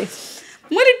हो यो चाहिँ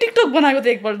मैले टिकटक बनाएको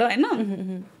थिएँ एकपल्ट होइन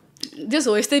जस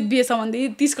हो यस्तै बिहे सम्बन्धी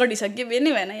 30 कटिसक्यो बिहे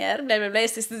नै भएन यार ब्ला ब्ला ब्ला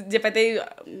यस्तो जे पाए त्यही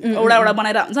एउटा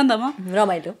बनाएर हुन्छ नि त म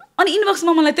रमाइलो अनि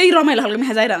इनबक्समा मलाई त्यही रमाइलो खालको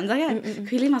मेसेज आइरहेको हुन्छ क्या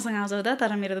खिली मसँग आउँछ त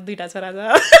तर मेरो त 2टा छोरा छ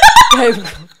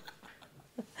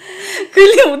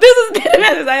खिली हुँदैछ धेरै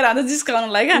मेसेज आइरहेको हुन्छ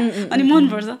जिस्काउनुलाई क्या अनि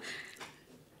मनपर्छ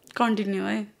कन्टिन्यू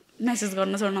है मेसेज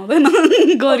गर्न छोड्नु हुँदैन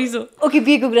गरिसो ओके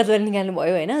बिहेको कुरा त निकाल्नु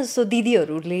भयो होइन सो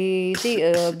दिदीहरूले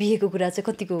चाहिँ बिहेको कुरा चाहिँ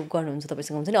कतिको गर्नुहुन्छ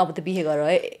तपाईँसँग हुन्छ नि अब त बिहे गर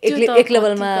एक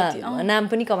लेभलमा नाम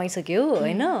पनि कमाइसक्यो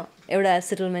होइन एउटा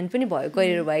सेटलमेन्ट पनि भयो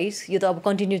करियर वाइज यो त अब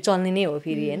कन्टिन्यू चल्ने नै हो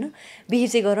फेरि होइन बिहे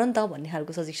चाहिँ गर नि त भन्ने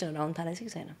खालको सजेसनहरू आउनु थालेको छ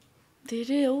कि छैन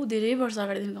धेरै वर्ष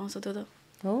अगाडिदेखि आउँछ त्यो त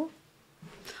हो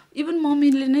इभन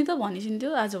मम्मीले नै त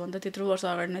भनिसिन्थ्यो आजभन्दा त्यत्रो वर्ष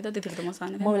अगाडि नै त त्यतिखेर त म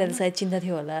सानो मम्मीलाई त सायद चिन्ता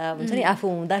थियो होला हुन्छ नि आफू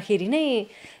हुँदाखेरि नै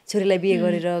छोरीलाई बिहे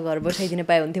गरेर घर बसाइदिन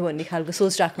पाए हुन्थ्यो भन्ने खालको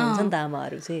सोच राख्नुहुन्छ नि त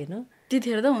आमाहरू चाहिँ होइन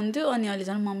त्यतिखेर त हुन्थ्यो अनि अहिले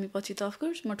झन् मम्मी पछि त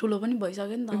अफकोर्स म ठुलो पनि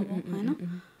भइसकेँ नि त अब होइन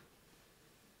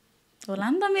होला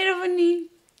नि त मेरो पनि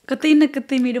कतै न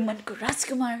कतै मेरो मनको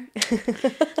राजकुमार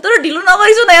तर ढिलो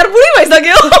नगरिसु न यार बुढी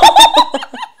भइसक्यो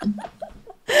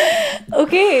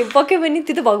ओके पक्कै पनि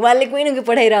त्यो त भगवान्ले कोही न कोही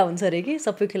पठाइरहेको हुन्छ अरे कि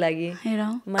सबैको लागि हेर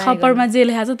खपरमा जे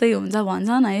लेखा छ त्यही हुन्छ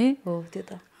भन्छन् है हो त्यो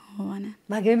त हो भने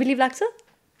भाग्यमा बिलिभ लाग्छ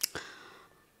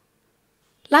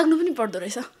लाग्नु पनि पर्दो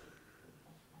रहेछ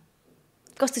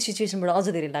कस्तो सिचुएसनबाट अझ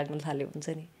धेरै लाग्न थाल्यो हुन्छ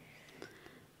नि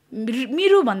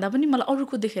मेरो भन्दा पनि मलाई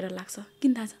अरूको देखेर लाग्छ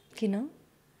किन थाहा छ किन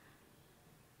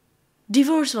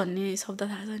डिभोर्स भन्ने शब्द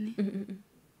थाहा छ नि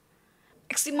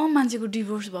म्याक्सिमम मान्छेको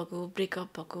डिभोर्स भएको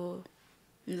ब्रेकअप भएको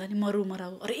हुन्छ नि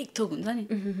मराउ अरे एक थोक हुन्छ नि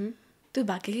त्यो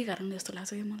भाग्यकै कारणले जस्तो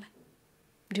लाग्छ क्या मलाई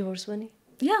डिभोर्स पनि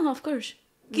या अफकोर्स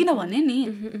किनभने नि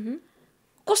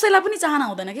कसैलाई पनि चाहना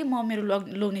हुँदैन कि म मेरो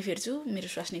लोग्ने फेर्छु मेरो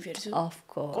स्वास्नी फेर्छु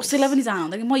कसैलाई पनि चाहना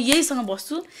हुँदैन कि म यहीसँग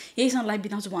बस्छु यहीसँग लाइफ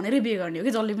बिताउँछु भनेरै बिहे गर्ने हो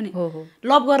कि जसले पनि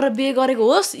लभ गरेर बिहे गरेको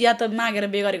होस् या त मागेर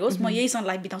बिहे गरेको होस् म यहीसँग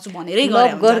लाइफ बिताउँछु भनेरै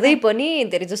गर्दै पनि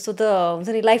धेरै जस्तो त हुन्छ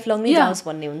नि लाइफ लङ नै जाओस्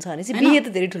भन्ने हुन्छ भने चाहिँ बिहे त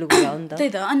धेरै ठुलो कुरा हो नि त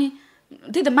त्यही त अनि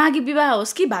त्यही त मागी विवाह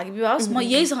होस् कि भागी विवाह होस् म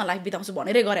यहीसँग लाइफ बिताउँछु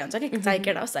भनेरै गरे हुन्छ कि चाहे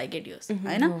केटा होस् चाहे केटी होस्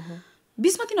होइन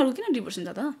बिचमा तिनीहरू किन डिभोर्स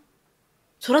हुन्छ त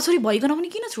छोराछोरी भइकन पनि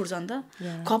किन छुट्छ अन्त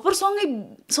खपर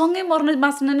सँगै मर्ने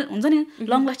बाँच्ने हुन्छ नि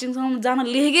लङ लास्टिङसम्म जान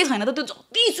लेखेकै छैन त त्यो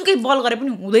जतिसुकै बल गरे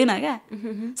पनि हुँदैन क्या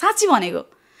साँच्ची भनेको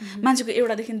मान्छेको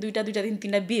एउटादेखि दुईटादेखि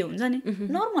 3टा बिहे हुन्छ नि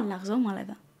नर्मल लाग्छ हौ मलाई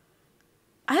त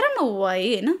आई डोन्ट नो वाइ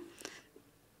होइन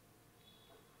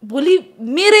भोलि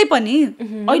मेरै पनि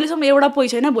अहिलेसम्म एउटा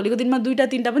पैसा छैन भोलिको दिनमा 2टा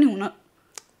 3टा पनि हुन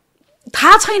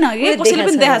थाहा छैन कि कसैले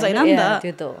पनि देखाएको छैन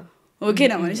नि त हो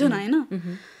किन भनेछु न होइन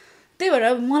त्यही भएर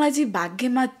मलाई चाहिँ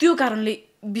भाग्यमा त्यो कारणले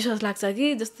विश्वास लाग्छ कि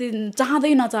जस्तै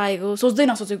चाहँदै नचाहेको सोच्दै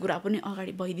नसोचेको कुरा पनि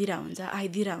अगाडि भइदिरहेको हुन्छ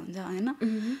आइदिरहेको हुन्छ होइन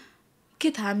के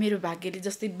थाहा मेरो भाग्यले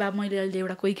जस्तै मैले अहिले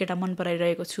एउटा कोही केटा मन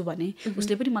पराइरहेको छु भने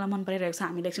उसले पनि मलाई मन पराइरहेको छ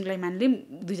हामीले एकछिनलाई मान्ने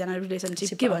 2जना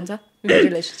रिलेसनसिप के भन्छ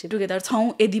रिलेसनसिप टुगेदर छौँ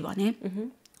यदि भने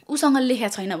उसँग लेखा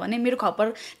छैन भने मेरो खबर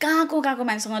कहाँको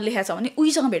मान्छेसँग लेखा छ भने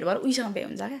उहीसँग भेट भएर उहीसँग भए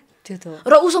हुन्छ क्या त्यो त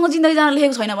र उसँग जिन्दगी जान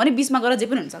लेखेको छैन भने बिचमा गएर जे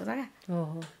पनि हुनसक्छ क्या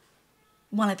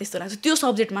मलाई त्यस्तो लाग्छ त्यो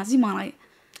सब्जेक्टमा चाहिँ मलाई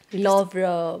लभ र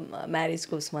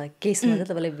म्यारेजको उसमा केसमा चाहिँ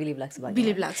तपाईँलाई बिलिभ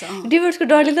लाग्छ डिभोर्सको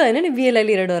डरले त होइन नि बिहेलाई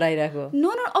लिएर डराइरहेको नो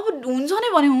अब हुन्छ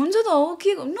नै भने हुन्छ त हो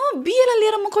के बिहेलाई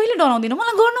लिएर म कहिले डराउँदिनँ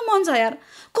मलाई गर्न मन छ यार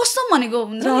कसम भनेको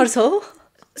हुन्छ डर छ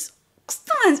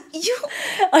कस्तो मान्छे यो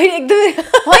अहिले एकदमै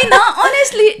होइन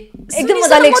अनेस्टली एकदम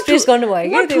मजाले एक्सप्रेस गर्नुभयो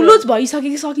कि ठुलो भइसकेँ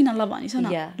कि सकिनँ ल भनिस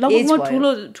न लगभग म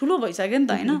ठुलो भइसकेँ नि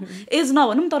त होइन एज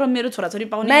नभनौँ तर मेरो छोराछोरी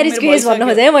पाउने म्यारेजको एज भन्नु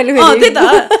खोजेँ मैले त्यही त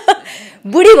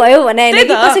बुढी भयो भने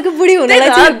कसैको बुढी हुनलाई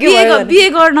चाहिँ बिहे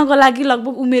गर्नको लागि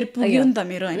लगभग उमेर पुग्यो नि त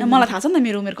मेरो होइन मलाई थाहा छ नि त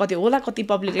मेरो उमेर कति होला कति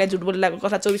पब्लिकलाई झुट बोलेको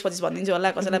कसैलाई 24-25 भनिदिन्छु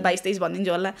होला कसैलाई 22-23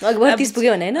 भनिदिन्छु होला 30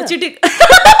 पुग्यो भने होइन चिटिक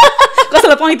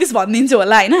कसैलाई 35 भनिदिन्छु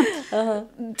होला होइन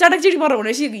चटक चिटिक पर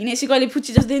हुनेसी हिँडेसी कहिले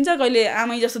फुच्ची जस्तो देखिन्छ कहिले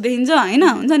आमै जस्तो देखिन्छ होइन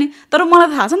हुन्छ नि तर मलाई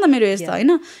थाहा छ नि त मेरो एज त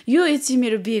होइन यो एज चाहिँ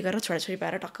मेरो बिहे गरेर छोराछोरी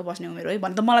पाएर टक्क बस्ने उमेर हो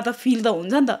भने त मलाई त फिल त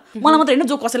हुन्छ नि त मलाई मात्र होइन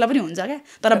जो कसैलाई पनि हुन्छ क्या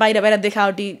तर बाहिर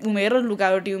देखावटी उमेर र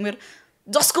लुकावटी उमेर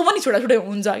जसको पनि छुट्टै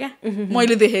हुन्छ क्या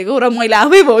मैले देखेको र मैले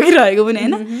आफै भोगिरहेको पनि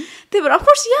होइन त्यही भएर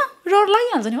अफकोर्स यहाँ डर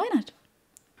लागिहाल्छ नि होइन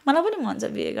मलाई पनि मन छ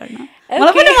बिहे गर्न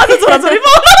मलाई पनि मन छ छोराछोरी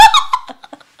पाउन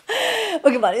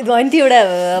ओके भने होइन त्यो एउटा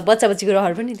बच्चा बच्चीको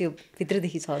रहर पनि त्यो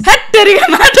भित्रदेखि छ ह्याटेरिका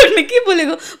माटोले के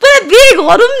बोलेको पहिला बिहे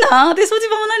गरौँ न त्यसपछि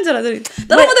पाउन नि छोराछोरी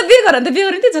तर म त बिहे गरेँ त बिहे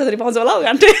गरेँ त्यो छोराछोरी पाउँछ होला हौ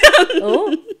घन्टे हो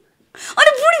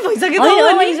अनि बुढी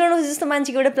भइसक्यो जस्तो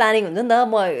मान्छेको एउटा प्लानिङ हुन्छ नि त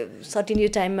म सर्टिन यो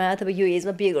टाइममा अथवा यो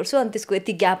एजमा बिहे गर्छु अनि त्यसको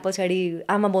यति ग्याप पछाडि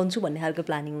आमा बन्छु भन्ने खालको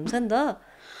प्लानिङ हुन्छ नि त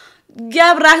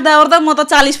ग्याप राख्दा ओर्दा म त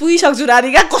 40 पुगिसक्छु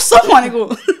राधिका कसम भनेको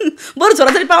बरु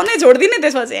छोराछोरी पाउनै छोडिदिने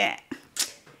त्यसपछि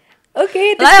ओके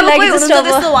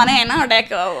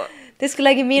त्यसको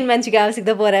लागि मेन मान्छेको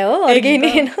आवश्यकता पऱ्यो हो अर्कै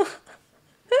नै होइन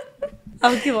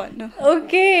अब के भन्नु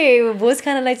ओके भोज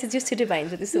खानालाई चाहिँ जो छिटो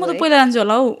पाइन्छ त्यस्तो म त पहिला जान्छु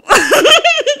होला हौ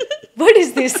व्हाट इज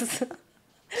दिस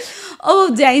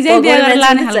अब ज्याइ बिहा गरेर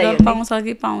लाने खालको पाउँछ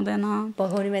कि पाउँदैन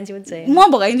भगाउने मान्छे पनि चाहियो म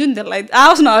भगाइन्छु नि त्यसलाई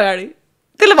आओस् न अगाडि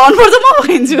त्यसले भन्नुपर्छ म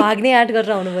भगाइन्छु भाग्ने आँट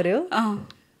गरेर आउनु पर्यो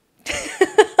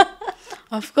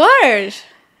अफकोर्स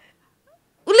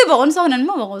उसले भगाउनु सक्दैन भने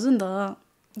म भगाउँछु नि त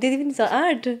त्यति पनि छ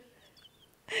आँट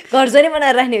घर जनै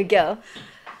बनाएर राख्ने हो क्या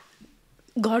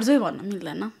घर जै भन्न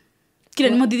मिल्दैन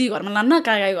किनभने म दिदी घरमा लान्न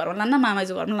काकाई घरमा लान्न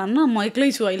मामाजू घरमा लान्न म एक्लै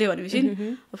छु अहिले भनेपछि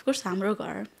अफकोर्स हाम्रो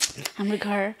घर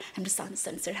हाम्रो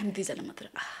संसार हामी दुईजना मात्र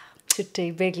छुट्टै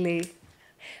बेग्लै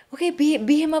ओके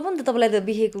बिहेमा पनि त तपाईँलाई त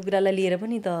बिहेको कुरालाई लिएर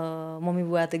पनि त मम्मी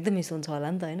बुवा त एकदम मिस हुन्छ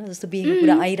होला नि त होइन जस्तो बिहेको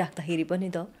कुरा आइराख्दाखेरि पनि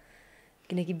त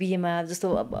किनकि बिहेमा जस्तो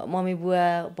मम्मी बुवा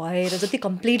भएर जति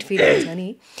कम्प्लिट फिल हुन्छ नि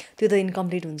त्यो त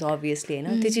इन्कम्प्लिट हुन्छ अभियसली होइन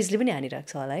त्यो चिजले पनि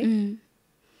हानिराख्छ होला है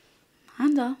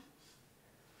अन्त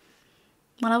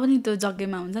मलाई पनि त्यो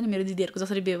जग्गेमा हुन्छ नि मेरो दिदीहरूको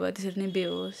जसरी बिहे भयो त्यसरी नै बिहे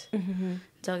होस्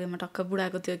जग्गेमा टक्क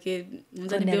बुढाको त्यो के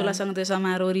हुन्छ नि बेहुलासँग त्यो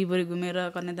समारोह वरिपरि घुमेर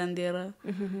कन्यादान दिएर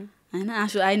होइन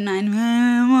आँसु आइन नआइन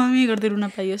मम्मी गर्दै रुन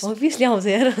पाइयोस् अभियसली आउँछ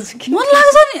यार मन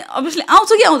लाग्छ नि अभियसली आउँछ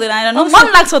कि आउँदैन आएर मन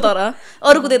लाग्छ तर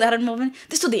अरूको देखाएर म पनि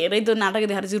त्यस्तो धेरै त्यो नाटक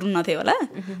देखाएर चाहिँ रुन्न थिएँ होला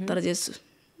तर जे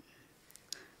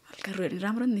हल्का रुयो भने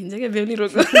राम्रो नि दिन्छ क्या बेहुली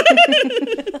रोग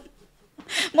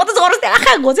म त जबरजस्ती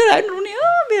आँखा घोचेर रुने हो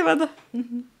बिहेमा त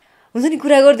हुन्छ नि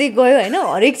कुरा गर्दै गयो होइन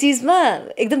हरेक चिजमा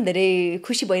एकदम धेरै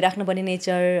खुसी भइराख्नु पर्ने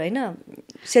नेचर होइन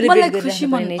सेलिब्रेट गरिराख्नु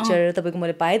पर्ने नेचर तपाईँको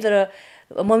मैले पाएँ तर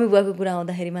मम्मी बुवाको कुरा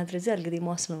आउँदाखेरि मात्र चाहिँ अलिकति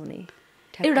मस्नो हुने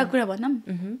एउटा कुरा भनौँ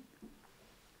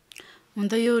हुन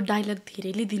त यो डायलग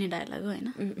धेरैले दिने डायलग हो होइन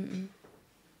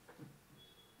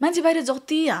मान्छे बाहिर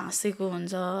जति हाँसेको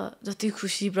हुन्छ जति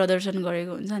खुसी प्रदर्शन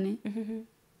गरेको हुन्छ नि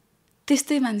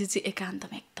त्यस्तै मान्छे चाहिँ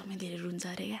एकान्तमा एकदमै धेरै रुन्छ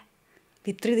अरे क्या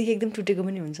भित्रैदेखि एकदम टुटेको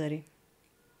पनि हुन्छ अरे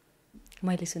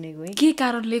मैले सुनेको है के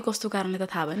कारणले कस्तो कारणले त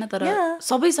थाहा भएन तर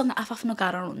सबैसँग आफ्नो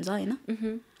कारण हुन्छ होइन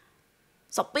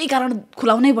सबै कारण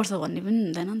खुलाउनै पर्छ भन्ने पनि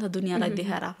हुँदैन नि त दुनियाँलाई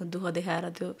देखाएर आफ्नो दुःख देखाएर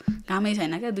त्यो कामै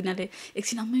छैन क्या दुनियाँले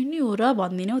एकछिन आमै नि हो र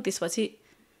भनिदिने हो त्यसपछि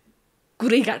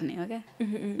कुरै काट्ने हो क्या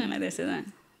त्यसो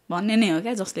भन्ने नै हो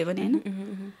क्या जसले पनि होइन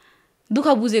दुःख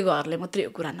बुझेकोहरूले मात्रै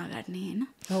हो कुरा नगाट्ने होइन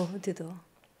हो त्यो त हो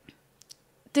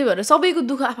त्यही भएर सबैको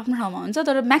दुःख आफ्नो ठाउँमा हुन्छ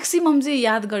तर म्याक्सिमम चाहिँ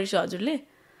याद गरिछु हजुरले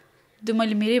त्यो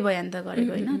मैले मेरै बयान त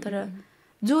गरेको होइन तर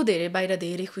जो धेरै बाहिर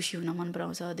धेरै खुसी हुन मन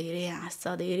पराउँछ धेरै हाँस्छ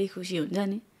धेरै खुसी हुन्छ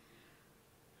नि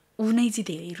ऊ नै चाहिँ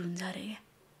धेरै रुन्छ अरे क्या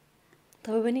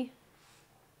तपाईँ पनि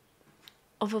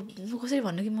अब म कसरी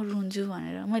भन्नु कि म रुन्छु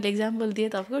भनेर मैले एक्जाम्पल दिएँ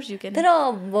त अफकोर्स यु क्यान तर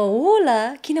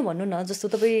होला किन भन्नु न जस्तो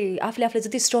तपाईँ आफूले आफूलाई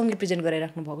जति स्ट्रङली प्रेजेन्ट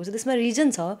गरिराख्नु भएको छ त्यसमा रिजन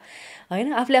छ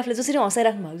होइन आफूले आफूलाई जसरी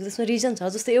हँसाइराख्नु भएको छ त्यसमा रिजन छ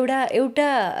जस्तो एउटा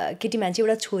केटी मान्छे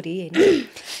एउटा छोरी होइन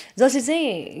जसले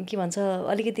चाहिँ के भन्छ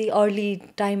अलिकति अर्ली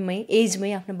टाइममै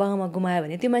एजमै आफ्नो बाबामा गुमायो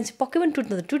भने त्यो मान्छे पक्कै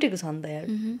पनि टुटेको छ नि त यार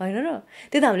होइन र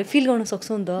त्यो त हामीले फिल गर्न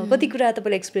सक्छौँ नि त कति कुरा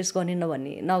तपाईँले एक्सप्रेस गर्ने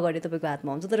नगरे तपाईँको हातमा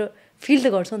हुन्छ तर फिल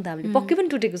त गर्छौँ नि त हामीले पक्कै पनि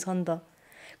टुटेको छ नि त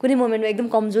कुनै मोमेन्टमा एकदम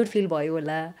कमजोर फिल भयो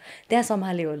होला त्यहाँ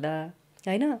सम्हाल्यो होला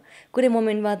होइन कुनै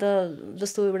मोमेन्टमा त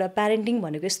जस्तो एउटा प्यारेन्टिङ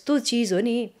भनेको यस्तो चिज हो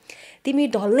नि तिमी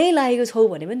ढल्नै लागेको छौ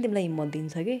भने पनि तिमीलाई हिम्मत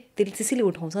दिन्छ कि त्यसले त्यसैले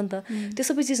उठाउँछ नि त त्यो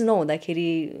सबै चिज नहुँदाखेरि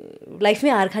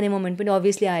लाइफमै हार खाने मोमेन्ट पनि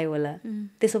अभियसली आयो होला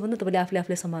त्यसो पनि त तपाईँले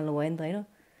आफूले सम्हाल्नु भयो नि त होइन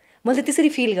मैले त्यसरी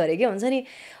फिल गरेँ क्या हुन्छ नि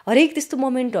हरेक त्यस्तो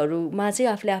मोमेन्टहरूमा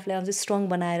चाहिँ आफूले आफूलाई स्ट्रङ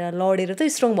बनाएर लडेर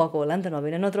त स्ट्रङ भएको होला नि त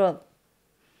नभएर नत्र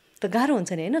त गाह्रो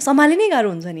हुन्छ नि होइन सम्हाले नै गाह्रो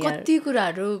हुन्छ नि कति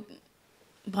कुराहरू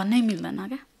भन्नै मिल्दैन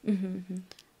क्या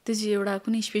त्यो चाहिँ एउटा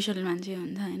कुनै स्पेसल मान्छे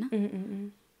हुन्छ होइन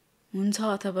हुन्छ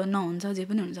अथवा नहुन्छ जे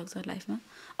पनि हुनसक्छ लाइफमा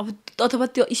अब अथवा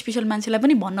त्यो स्पेसल मान्छेलाई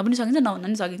पनि भन्न पनि सकिन्छ नभन्न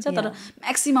पनि सकिन्छ तर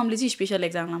म्याक्सिममले चाहिँ स्पेसल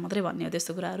एक्जाममा मात्रै भन्ने हो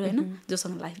त्यस्तो कुराहरू होइन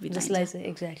जोसँग लाइफ बिताइन्छ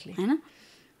एक्ज्याक्टली होइन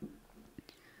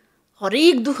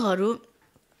हरेक दुःखहरू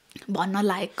भन्न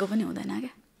लायकको पनि हुँदैन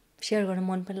क्या सेयर गर्न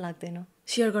मन पनि लाग्दैन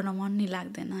सेयर गर्न मन नै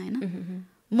लाग्दैन होइन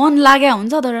मन लाग्या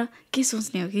हुन्छ तर के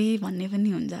सोच्ने हो कि भन्ने पनि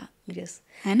हुन्छ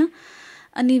होइन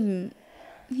अनि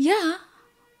या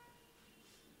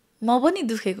म पनि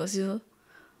दुखेको छु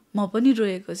म पनि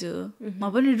रोएको छु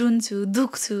म पनि रुन्छु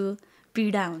दुख्छु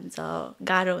पीडा हुन्छ,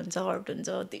 गाह्रो हुन्छ, हर्ट हुन्छ,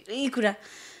 धेरै कुरा।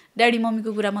 ड्याडी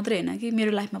मम्मीको कुरा मात्रै होइन कि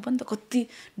मेरो लाइफमा पनि त कति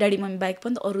ड्याडी मम्मी बाहेक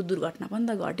पनि त अरू दुर्घटना पनि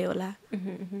त घट्यो होला।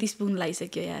 30 पुग्न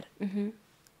लागिसक्यो यार,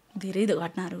 धेरै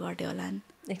घटनाहरू घट्यो होला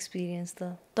एक्सपिरियन्स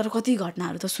त। तर कति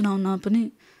घटनाहरू त सुनाउन पनि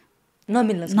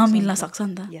नमिल्न सक्छ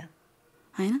नि त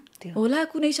होइन। होला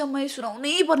कुनै समय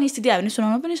सुनाउनै पर्ने स्थिति आयो भने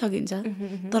सुनाउन पनि सकिन्छ,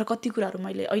 तर कति कुराहरू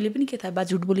मैले अहिले पनि के थाहा बा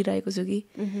झुट बोलिरहेको छु कि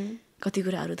कति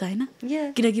कुराहरू त होइन।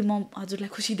 किनकि म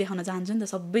हजुरलाई खुसी देखाउन चाहन्छु नि त,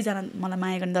 सबैजना मलाई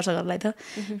माया गर्ने दर्शकहरूलाई त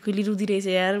खुली रुदिरहेछ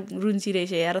यार, रुन्ची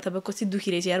रहेछ यार, अथवा कति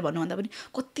दुखी रहेछ यार भन्नुभन्दा पनि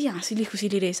कति हाँसीले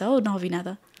खुसीले रहेछ हो नबिना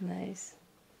त।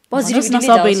 भनोस् न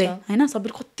सबैले होइन,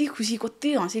 सबैले कति खुसी कति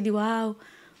हाँसिदियो वा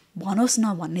भनोस्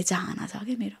न भन्ने चाहना छ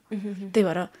क्या मेरो। त्यही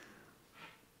भएर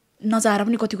नचाहेर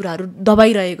पनि कति कुराहरू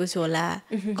दबाइरहेको छु होला,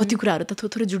 कति कुराहरू त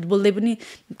थोरै झुट बोल्दै पनि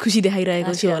खुसी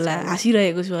देखाइरहेको छु होला,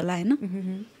 हाँसिरहेको छु होला होइन।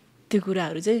 त्यो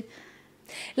कुराहरू चाहिँ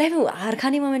लाइफमा हार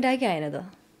खाने मोमेन्ट आयो कि आएन त?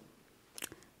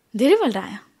 धेरैपल्ट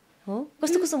आयो हो।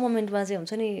 कस्तो कस्तो मोमेन्टमा चाहिँ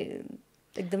हुन्छ नि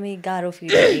एकदमै गाह्रो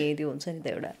फिल हुने त्यो हुन्छ नि त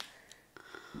एउटा,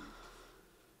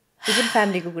 इभन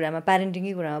फ्यामिलीको कुरामा,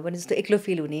 प्यारेन्टिङकै कुरामा पनि जस्तो एक्लो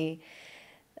फिल हुने,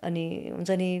 अनि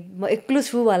हुन्छ नि म एक्लो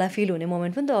छु वाला फिल हुने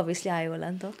मोमेन्ट पनि त अभियसली आयो होला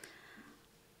नि त।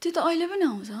 त्यो त अहिले पनि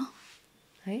आउँछ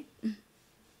है,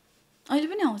 अहिले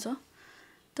पनि आउँछ।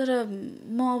 तर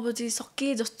म अब चाहिँ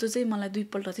सके जस्तो चाहिँ मलाई 2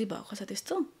 पल्ट चाहिँ भएको छ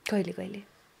त्यस्तो। कहिले कहिले?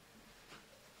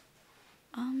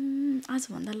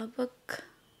 आजभन्दा लगभग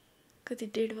कति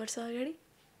 1.5 वर्ष अगाडि,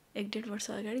 1-1.5 वर्ष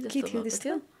अगाडि जस्तो थियो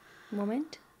त्यस्तो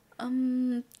मोमेन्ट।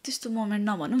 त्यस्तो मोमेन्ट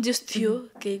नभनौँ, जस्तो थियो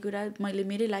केही कुरा मैले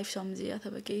मेरै लाइफ सम्झेँ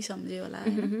अथवा केही सम्झेँ होला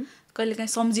होइन। कहिले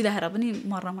काहीँ सम्झिँदाखेरि पनि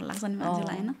मर्न मन लाग्छ नि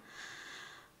मान्छेलाई होइन।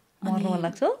 मर्न मन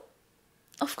लाग्छ?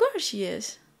 अफकोर्स यस,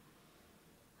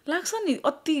 लाग्छ नि।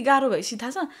 अति गाह्रो भएपछि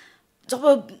थाहा छ जब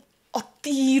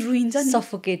अति रुइन्छ नि,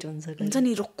 सफोकेट हुन्छ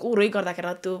नि, रोक्कोरै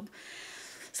गर्दाखेरि त्यो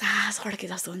सास अड्के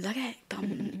जस्तो हुन्छ क्या, एकदम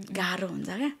गाह्रो हुन्छ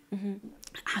क्या।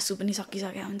 आँसु पनि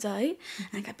सकिसकेको हुन्छ है,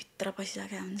 आँखाभित्र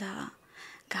पसिसकेको हुन्छ,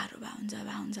 गाह्रो हुन्छ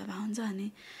अनि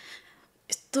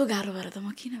यस्तो गाह्रो भएर त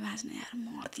म किन बाँच्नु यार,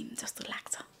 मर्दिम जस्तो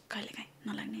लाग्छ कहिलेकाहीँ,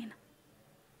 नलाग्ने होइन।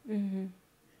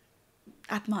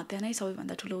 आत्महत्या नै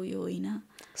सबैभन्दा ठुलो उयो होइन,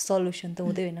 सल्युसन त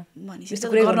हुँदैन भनेपछि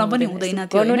गर्न पनि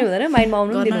हुँदैन, माइन्डमा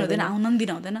आउनु हुँदैन, आउन पनि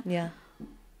दिन हुँदैन।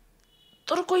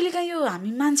 तर कहिलेकाहीँ यो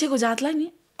हामी मान्छेको जातलाई नि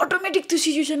अटोमेटिक त्यो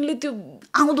सिचुएसनले त्यो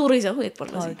आउँदो रहेछ हो,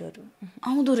 एकपल्ट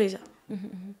आउँदो रहेछ।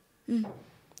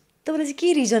 तपाईँलाई चाहिँ के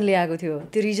रिजनले आएको थियो?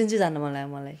 त्यो रिजन चाहिँ जान्न मन लाग्यो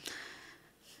मलाई।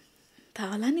 थाहा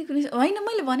होला नि कुनै होइन,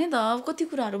 मैले भने त अब कति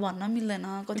कुराहरू भन्न मिल्दैन,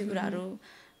 कति कुराहरू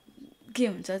के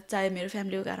हुन्छ, चाहे मेरो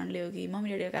फ्यामिलीको कारणले हो कि मम्मी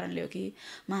ड्याडीको कारणले हो कि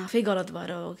म आफै गलत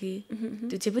भएर हो कि,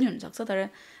 त्यो चाहिँ पनि हुनसक्छ। तर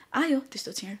आयो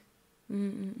त्यस्तो छेड,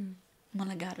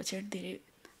 मलाई गाह्रो छेड धेरै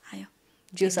आयो।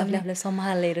 आफूलाई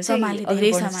सम्हालेर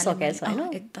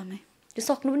एकदमै त्यो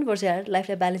सक्नु पनि पर्छ यार,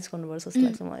 लाइफलाई ब्यालेन्स गर्नुपर्छ जस्तो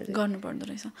लाग्छ मलाई। गर्नुपर्दो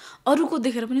रहेछ, अरूको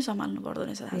देखेर पनि सम्हाल्नु पर्दो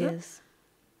रहेछ।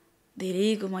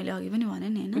 धेरैको मैले अघि पनि भने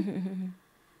नि होइन,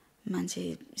 मान्छे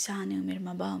सानो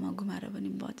उमेरमा बाबामा गुमाएर पनि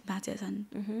बाँचेका छन्,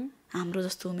 हाम्रो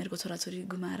जस्तो उमेरको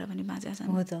छोराछोरी गुमाएर पनि बाँचेका छन्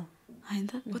होइन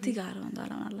त। कति गाह्रो हुन्छ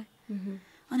होला उनीहरूलाई।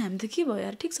 अनि हामी त के भयो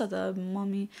यार, ठिक छ त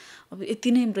मम्मी अब यति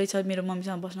नै रहेछ, मेरो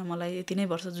मम्मीसँग बस्न मलाई यति नै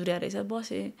वर्ष जुर्या रहेछ,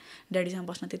 बसेँ, ड्याडीसँग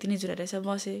बस्न त्यति नै जुर्या रहेछ,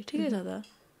 बसेँ, ठिकै छ त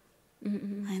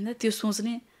होइन। त्यो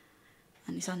सोच्ने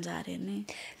अनि संसार हेर्ने,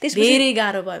 धेरै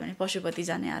गाह्रो भयो भने पशुपति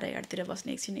जाने, आराइघाटतिर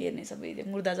बस्ने, एकछिन हेर्ने, सबै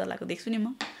मुर्दा जलाएको देख्छु नि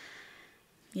म।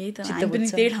 यही त, हामी पनि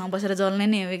त्यही ठाउँ बसेर जल्ने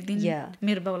नै हो एक दिन।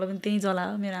 मेरो बाबालाई पनि त्यहीँ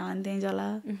जलायो, मेरो आमा पनि त्यहीँ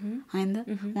जलायो होइन त।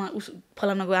 उहाँ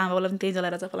फलानाको आमा बाबालाई पनि त्यहीँ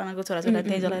जलाइरहेछ, फलानाको छोराछोरीलाई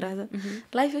त्यहीँ जलाइरहेछ।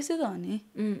 लाइफ यस्तै त हो नि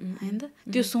होइन त।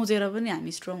 त्यो सोचेर पनि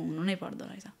हामी स्ट्रङ हुनु नै पर्दो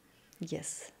रहेछ।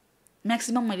 यस,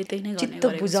 म्याक्सिमम मैले त्यही नै गर्ने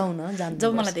गरेको छु।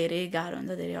 जब मलाई धेरै गाह्रो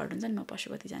हुन्छ, धेरै हर्ट हुन्छ नि, म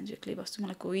पशुपति जान्छु, एक्लै बस्छु,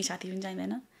 मलाई कोही साथी पनि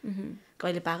चाहिँदैन।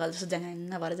 कहिले पागल जस्तो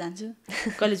ज्याङ्गा भएर जान्छु,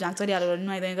 कहिले झ्वाङ चलिहाल्यो भने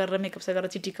नुहाइधुवाइ गरेर मेकअप गरेर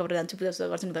चिठी खबर जान्छु, पूजा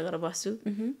गर्छु, उता गरेर बस्छु।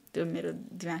 त्यो मेरो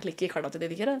दिमागले के खटाउँछ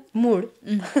त्यतिखेर मुड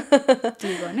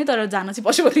त्यो गर्ने। तर जानु चाहिँ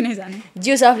पशुपति नै जाने।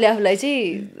 जियोस् आफूलाई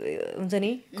चाहिँ हुन्छ नि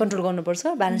कन्ट्रोल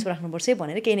गर्नुपर्छ, ब्यालेन्स राख्नुपर्छ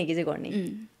भनेर केही न केही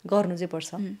चाहिँ गर्नु चाहिँ पर्छ।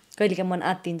 कहिलेकाहीँ मन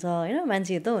आत्तिन्छ होइन,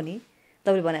 मान्छे त हो नि।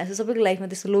 तपाईँले भने जस्तो सबैको लाइफमा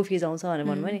त्यस्तो लो फेज आउँछ भनेर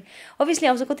भन्नुभयो नि, अभियसली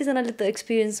आउँछ। कतिजनाले त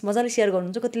एक्सपिरियन्स मजाले सेयर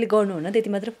गर्नुहुन्छ, कतिले गर्नुहुन्न, त्यति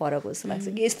मात्रै फरक हो जस्तो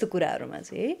लाग्छ कि यस्तो कुराहरूमा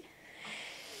चाहिँ है।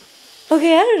 ओके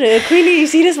यार, खुइली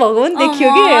सिरियस भएको पनि देखियो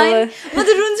कि म त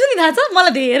रुन्छु नि, थाहा छ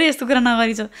मलाई धेरै यस्तो कुरा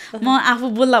नगरी छ। म आफू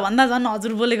बोल्दा भन्दा झन्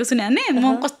हजुर बोलेको सुने भने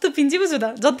म कस्तो पिन्ची पो छु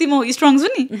त। जति म स्ट्रङ छु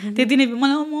नि त्यति नै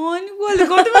मलाई म त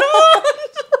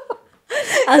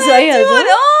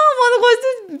कस्तो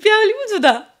प्याउली पो छु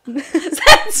त।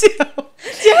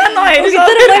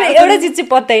 एउटा चिज चाहिँ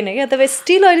पत्ताइन क्या, तपाईँ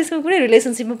स्टिल अहिलेसम्म कुनै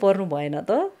रिलेसनसिपमा पर्नु भएन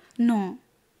त? नो,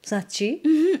 साँच्ची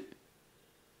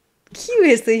के हो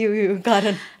यस्तो यो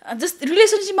कारण जस्ट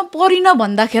रिलेसनसिपमा परिन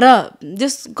भन्दाखेरि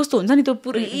जस कस्तो हुन्छ नि त्यो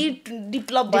पुरै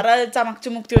डिप्लप भएर चामक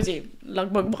चुमुक त्यो चाहिँ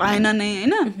लगभग भएन नै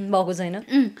होइन भएको छैन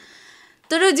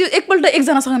तर जो एकपल्ट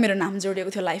एकजनासँग मेरो नाम जोडिएको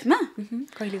थियो लाइफमा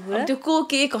कहिले कुरा त्यो को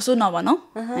के कसो नभनौ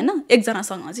होइन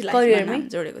एकजनासँग चाहिँ लाइफमा नाम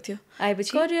जोडेको थियो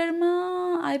आएपछि करियरमा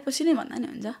आएपछि नै भन्दा नि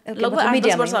हुन्छ लगभग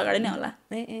 8-10 वर्ष अगाडि नै होला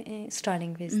ए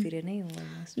स्टार्टिङ फेजतिर नै हो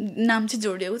नाम चाहिँ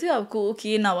जोडिएको थियो अब को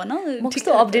के नभनौ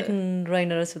कस्तो अपडेट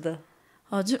रहेन रहेछ त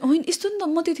हजुर होइन यस्तो नि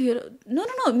त म त्यतिखेर न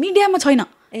मिडियामा छैन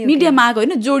मिडियामा आएको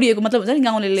होइन जोडिएको मतलब हुन्छ नि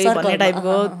गाउँले भन्ने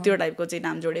टाइपको त्यो टाइपको चाहिँ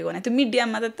नाम जोडिएको भने त्यो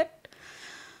मिडियामा त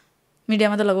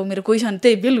मिडियामा त लगभग मेरो कोही छैन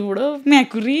त्यही बेलुबुडो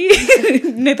म्याकुरी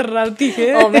नेत्र राउती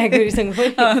म्याकुरीसँग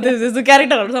त्यस्तो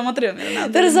क्यारेक्टरहरूसँग मात्रै हो मेरो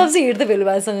नाम तर सबसे हिट त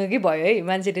भेलुबाजेसँगकै भयो है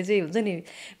मान्छेले चाहिँ हुन्छ नि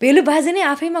भेलुबाजे नै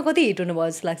आफैमा कति हिट हुनुभयो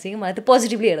जस्तो लाग्छ कि मलाई त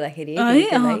पोजिटिभली हेर्दाखेरि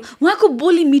उहाँको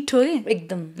बोली मिठो रे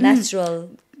एकदम नेचुरल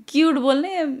क्युट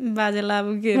बोल्ने बाजेला अब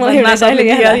के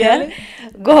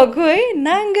गएको है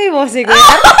नाङ्गै बसेको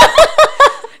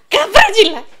कापर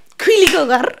जिल्ला खुइलीको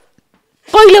घर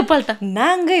पहिलोपल्ट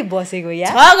नाङ्गै बसेको या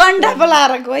 6 घण्टा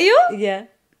बोलाएर गयो या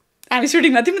हामी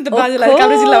सुटिङमा थियौँ नि त बाजेलाई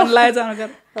काभ्रे जिल्ला भन्नु लागेछ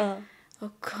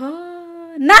घर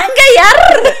नाङ्गै यार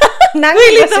नाङ्गै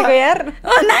बसेको यार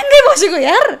नाङ्गै बसेको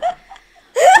यार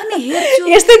अनि हेर्छु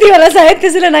यस्तै थियो होला सायद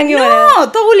त्यसैले नाङ्गे भन्यो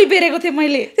तौली बेरेको थिएँ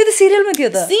मैले त्यो त सिरियलमा थियो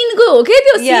त सिनको हो के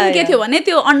त्यो सिन के थियो भने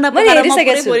त्यो अन्डा पकाएर म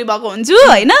पोरी भएको हुन्छु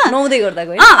हैन नुहाउँदै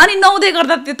गर्दाको अनि नुहाउँदै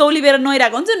गर्दा त्यो तौली बेरेर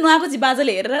नुहाइरहेको हुन्छ नुहाएको चाहिँ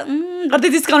बाजेले हेरेर गर्दै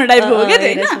जिस्काउने टाइपको हो के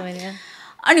त्यो हैन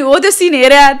अनि हो त्यो सिन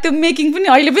हेरे त्यो मेकिङ पनि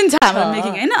अहिले पनि छ हाम्रो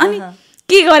मेकिङ हैन अनि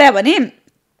के गरे भने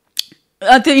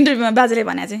त्यो इन्टरभ्यूमा बाजेले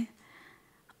भने चाहिँ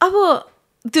अब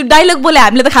त्यो डायलग बोले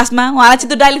हामीले त खासमा उहाँलाई चाहिँ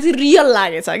त्यो डायलग चाहिँ रियल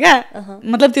लागेछ क्या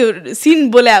मतलब त्यो सिन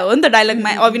बोले हो नि त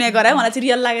डायलगमा अभिनय गरायो उहाँलाई चाहिँ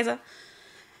रियल लागेछ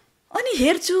अनि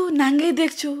हेर्छु नाङ्गै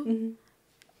देख्छु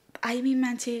आइमी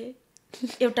मान्छे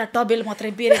एउटा टबेल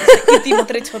मात्रै बेरेको छ यति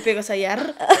मात्रै छोपेको छ यार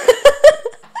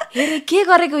हेरे के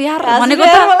गरेको यार भनेको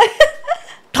त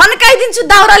ठन्काइदिन्छु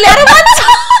दाउरा ल्याएर भन्छ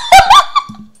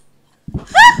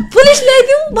पुलिस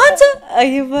ल्याइदिउँ भन्छ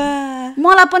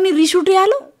मलाई पनि रिस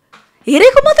उठिहाल्यो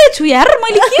हेरेको मात्रै छु यार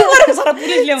मैले के गरेको छ र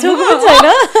पुलिस ल्याउनु छैन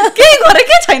केही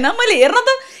गरेकै छैन मैले हेर्न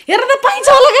त पाइन्छ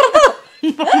होला गरेर त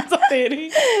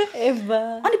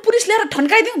अनि पुलिस ल्याएर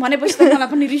ठन्काइदिउँ भनेपछि त मलाई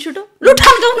पनि रिस उठ्यो लु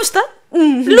ठन्काउनुहोस् त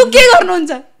लु के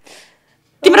गर्नुहुन्छ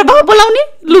तिम्रो बाबु बोलाउने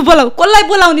लु बोलाऊ कसलाई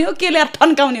बोलाउने हो के ल्याएर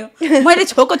ठन्काउने हो मैले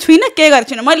छोको छुइनँ के गरेको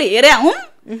छुइनँ मैले हेरे हुँ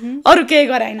अरू केही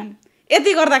गरेन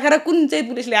यति गर्दाखेरि कुन चाहिँ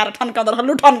पुलिस ल्याएर ठन्काउँदा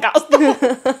लु ठन्काओस्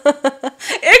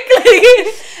एक्लै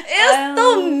यस्तो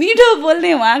मिठो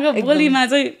बोल्ने उहाँको बोलीमा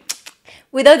चाहिँ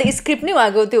विदाउट स्क्रिप्ट नै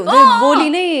उहाँको त्यो हुन्छ बोली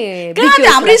नै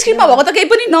हाम्रो स्क्रिप्टमा भएको त केही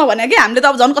पनि नभने कि हामीले त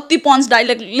अब झन् कति पन्च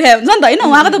डायलग ल्यायो हुन्छ नि त होइन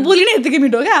उहाँको त बोली नै यतिकै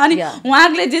मिठो क्या अनि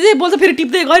उहाँले जे बोल्छ फेरि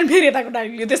टिप्दै गयो फेरि यताको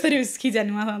डायलग लियो त्यसरी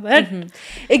खिचाने उहाँसँग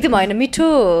एकदम होइन मिठो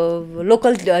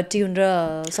लोकल ट्युन र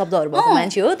शब्दहरू भएको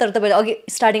मान्छे हो तर तपाईँले अघि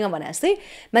स्टार्टिङमा भने जस्तै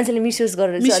मान्छेले मिसयुज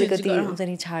गरेर चाहिँ अलिकति हुन्छ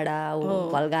नि छाडा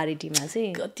भल्गारिटीमा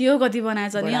चाहिँ कति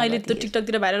बनाएछ नि अहिले त्यो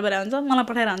टिकटकतिर भाइरल भएर हुन्छ मलाई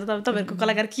पठाएर हुन्छ तपाईँहरूको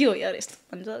कलाकार के हो यार यस्तो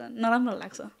भन्छ नराम्रो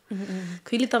लाग्छ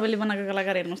खैली तपाईँले बनाएको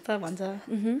कलाकार हेर्नुहोस् त भन्छ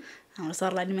हाम्रो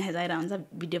सरलाई नि मेसेज आएर हुन्छ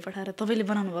भिडियो पठाएर तपाईँले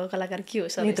बनाउनु भएको कलाकार के हो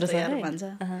सर भन्छ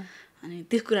अनि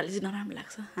त्यो कुराले चाहिँ नराम्रो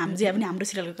लाग्छ हामी चाहिँ पनि हाम्रो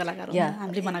सिरियलको कलाकार हो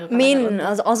हामीले बनाएको मेन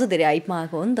अझ धेरै हाइपमा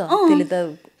आएको हो नि त त्यसले त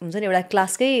हुन्छ नि एउटा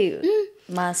क्लासकै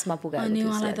मासमा पुगायो अनि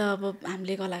उहाँलाई त अब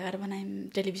हामीले कलाकार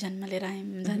बनायौँ टेलिभिजनमा लिएर आयौँ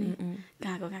हुन्छ नि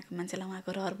कहाँको मान्छेलाई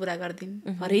उहाँको रहर पुरा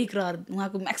गरिदिउँ हरेक रहर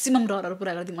उहाँको म्याक्सिमम् रहरहरू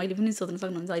पुरा गरिदिउँ अहिले पनि सोध्न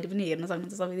सक्नुहुन्छ अहिले पनि हेर्न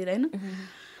सक्नुहुन्छ सबैतिर होइन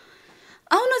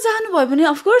आउन चाहनुभयो भने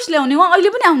अफकोर्स ल्याउने उहाँ अहिले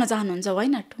पनि आउन चाहनुहुन्छ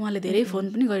होइन उहाँले धेरै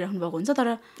फोन पनि गरिराख्नु भएको हुन्छ तर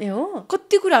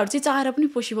कति कुराहरू चाहिँ चाहेर पनि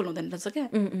पोसिबल हुँदैन रहेछ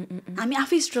क्या हामी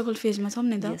आफै स्ट्रगल फेजमा छौँ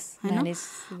नि त होइन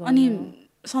अनि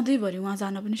सधैँभरि उहाँ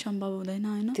जान पनि सम्भव हुँदैन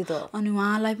होइन अनि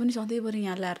उहाँलाई पनि सधैँभरि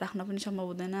यहाँ ल्याएर राख्न पनि सम्भव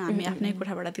हुँदैन हामी आफ्नै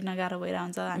कोठाबाट तिर्न गाह्रो भइरहेको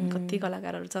हुन्छ हामी कति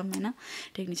कलाकारहरू छौँ होइन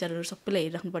टेक्निसियनहरू सबैलाई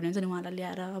हेरिराख्नुपर्ने हुन्छ नि उहाँलाई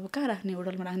ल्याएर अब कहाँ राख्ने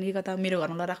होटलमा राख्ने कता मेरो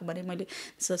घरमा राख्नु भने मैले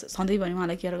सधैँभरि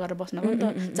उहाँलाई केयर गरेर बस्नु पनि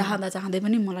त चाहँदै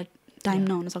पनि मलाई टाइम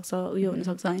नहुनसक्छ उयो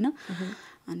हुनसक्छ होइन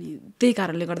अनि त्यही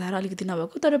कारणले गर्दाखेरि अलिकति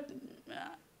नभएको तर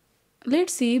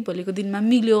लेट्स सी भोलिको दिनमा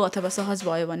मिल्यो अथवा सहज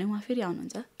भयो भने उहाँ फेरि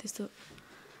आउनुहुन्छ त्यस्तो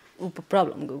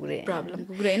प्रब्लमको कुरा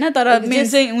होइन तर मेन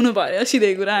चाहिँ हुनु पर्यो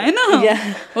सिधै कुरा होइन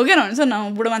हो कि हुन्छ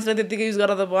न बुढो मान्छेलाई त्यतिकै युज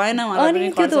गरेर त भएन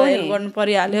उहाँलाई पनि गर्नु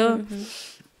परिहाल्यो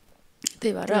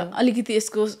त्यही भएर अलिकति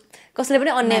यसको कसैले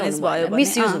पनि अन्याय भयो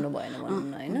मिसयुज हुनु भएन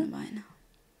होइन भएन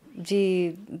जे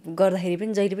गर्दाखेरि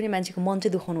पनि जहिले पनि मान्छेको मन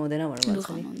चाहिँ दुखाउनु हुँदैन भनेर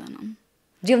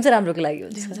जीवन चाहिँ राम्रोको लागि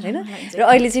हुन्छ होइन र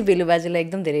अहिले चाहिँ बेलु बाजेलाई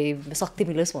एकदम धेरै शक्ति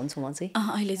मिलोस् भन्छु म चाहिँ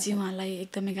अहिले चाहिँ उहाँलाई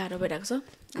एकदमै गाह्रो भइरहेको छ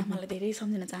आमालाई धेरै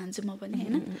सम्झिन चाहन्छु म पनि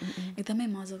होइन एकदमै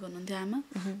मजाको हुनुहुन्थ्यो आमा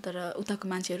तर उताको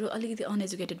मान्छेहरू अलिकति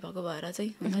अनएजुकेटेड भएको भएर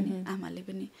चाहिँ हुन्छ नि आमाले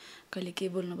पनि कहिले के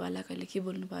बोल्नु भयो कहिले के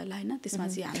बोल्नु भयो होइन त्यसमा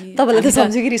चाहिँ हामी तपाईँलाई त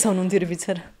सम्झि कि रिसाउनुहुन्थ्यो र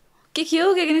बिचरा के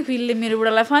हो के किन खुइलले मेरो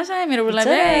बुढालाई फसाए मेरो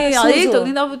बुढालाई है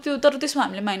थोक्ने अब त्यो तर त्यसमा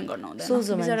हामीले माइन्ड गर्नु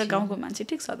हुँदैन बिचरा गाउँको मान्छे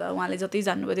ठिक छ त उहाँले जति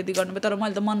जान्नुभयो त्यति गर्नुभयो तर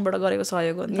मैले त मनबाट गरेको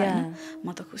सहयोग हो नि त होइन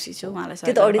म त खुसी छु उहाँलाई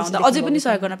सहयोग अझै पनि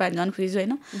सहयोग गर्न पाएँ झन् खुसी छु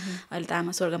होइन अहिले त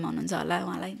आमा स्वर्गमा हुनुहुन्छ होला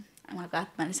उहाँलाई उहाँको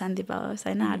आत्माले शान्ति पाओस्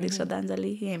होइन हार्दिक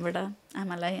श्रद्धाञ्जली यहीँबाट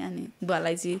आमालाई अनि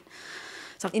बुवालाई चाहिँ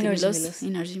शक्ति मिलोस्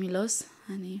इनर्जी मिलोस्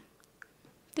अनि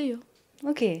त्यही हो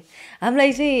ओके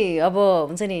हामीलाई चाहिँ अब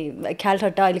हुन्छ नि ख्याल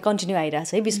ठट्टा अहिले कन्टिन्यू आइरहेको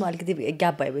छ है बिचमा अलिकति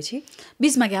ग्याप भएपछि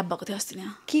बिचमा ग्याप भएको थियो अस्ति नै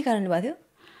के कारणले भएको थियो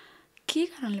के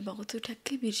कारणले भएको थियो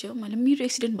ठ्याक्कै बिर्स्यो मैले मेरो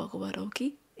एक्सिडेन्ट भएको भएर हो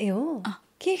कि ए हो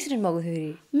के एक्सिडेन्ट भएको थियो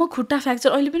फेरि म खुट्टा फ्र्याक्चर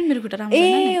अहिले पनि मेरो खुट्टा राम्रो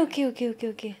ए ओके ओके ओके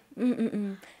ओके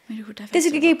मेरो खुट्टा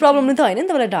त्यसको केही प्रब्लम त होइन नि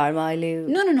तपाईँलाई ढाडमा अहिले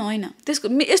न होइन त्यसको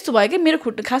यस्तो भयो कि मेरो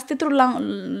खुट्टा खास त्यत्रो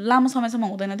लामो समयसम्म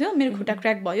हुँदैन थियो मेरो खुट्टा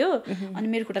क्र्याक भयो अनि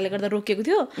मेरो खुट्टाले गर्दा रोकिएको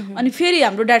थियो अनि फेरि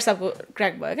हाम्रो ड्याड साहबको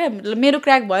क्र्याक भयो क्या मेरो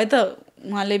क्र्याक भयो त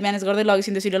उहाँले म्यानेज गर्दै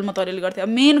लगिसिन्थ्यो सिरियल म तैँले गर्थेँ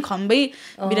अब मेन खम्बै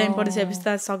बिरामी परिसकेपछि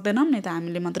त सक्दैनौँ नि त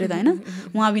हामीले मात्रै त होइन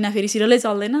उहाँ बिना फेरि सिरियलै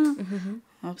चल्दैन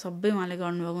अब सबै उहाँले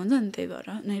गर्नुभएको हुन्छ नि त्यही भएर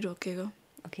नै रोकेको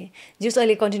ओके जस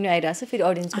अहिले कन्टिन्यू आइरहेको छ फेरि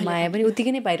अडियन्सको माया पनि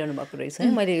उत्तिकै नै पाइरहनु भएको रहेछ है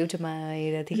मैले युट्युबमा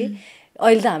हेरेको थिएँ कि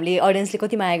अहिले त हामीले अडियन्सले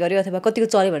कति माया गर्यो अथवा कतिको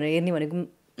चल्यो भनेर हेर्ने भनेको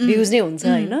भ्युज नै हुन्छ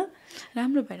होइन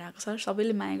राम्रो भइरहेको छ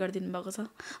सबैले माया गरिदिनु भएको छ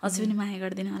अझै पनि माया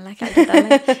गरिदिनु होला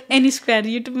खालि एनी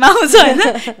स्क्वायर युट्युबमा आउँछ होइन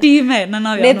टिभीमा हेर्न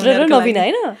नभए नेत्र र नबिना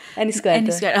होइन एनी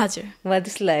स्क्वायर हजुर मलाई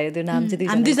त्यस्तो लाग्यो त्यो नाम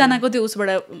चाहिँ हामी दुईजनाको त्यो उसबाट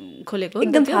खोलेको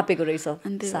एकदम फापेको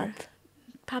रहेछ साथ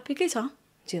फापेकै छ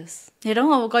जस हेरौँ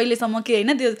अब कहिलेसम्म के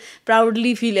होइन त्यो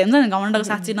प्राउडली फिल हुन्छ नि घमण्डको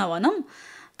साँच्ची नभनौँ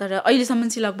तर अहिलेसम्म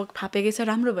चाहिँ लगभग फापेकै छ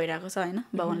राम्रो भइरहेको छ होइन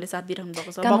भगवान्ले साथ दिइरहनु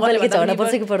भएको छ भगवान्ले झगडा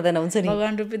पर्सेको पर्दैन हुन्छ नि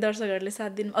भगवान् रूपी दर्शकहरूले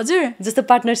साथ दिनु हजुर जस्तो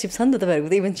पार्टनरसिप छ नि त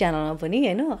तपाईँहरूको इभेन च्यानलमा पनि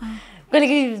होइन कहिले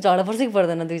केही झगडा पर्सेको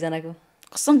पर्दैन दुईजनाको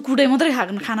कसम कुटै मात्रै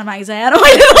खाना मागिन्छ यार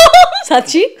मैले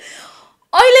साँच्ची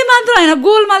अहिले मात्र होइन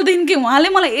गोलमालदेखि के उहाँले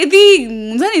मलाई यति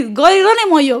हुन्छ नि गरेर नै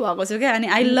म यो भएको छु क्या अनि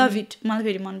आई लभ इट मलाई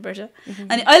फेरि मनपर्छ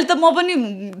अनि अहिले त म पनि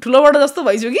ठुलोबाट जस्तो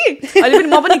भइछु कि अहिले पनि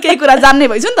म पनि केही कुरा जान्ने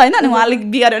भइछु नि त होइन अनि उहाँले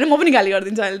बिगार्यो भने म पनि गाली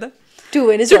गरिदिन्छु अहिले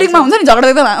त सुटिङमा हुन्छ नि झगडा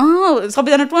एकदम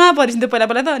सबैजना टुवा परिसिन्थ्यो पहिला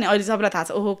त अनि अहिले सबैलाई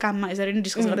थाहा छ ओहो काममा यसरी नै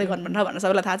डिस्कस गर्दै गर्नुपर्छ भनेर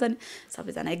सबैलाई थाहा छ नि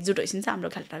सबैजना एकजुट भइसिन्छ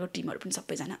हाम्रो खालटाको टिमहरू पनि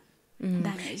सबैजना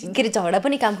के अरे झगडा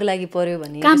पनि कामको लागि पर्यो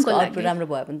भने कामको लागि राम्रो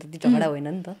भयो भने त झगडा होइन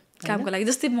नि त कामको लागि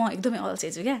जस्तै म एकदमै अल्छे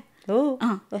छु क्या हो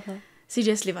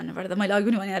सिरियसली भन्नुपर्दा मैले अघि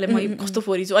पनि भनिहालेँ म कस्तो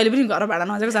फोरी छु अहिले पनि घर भाडा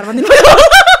नमाजेको 4-5 दिन भयो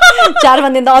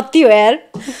 4-5 दिन त अति हो यार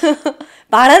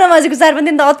भाडा नमाजेको 4-5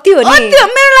 दिन त अति हो नि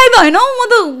मेरो लागि त होइन हौ म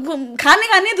त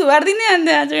खाने धुवारिदिने अन्त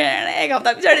एक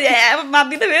हप्ता पछाडि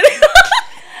मात्दिनँ फेरि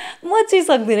म चाहिँ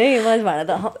सक्दिनँ है म भाडा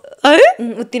त है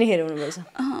उति नै हेर हुनुपर्छ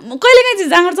म कहिले काहीँ चाहिँ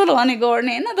जाँगर चलो भने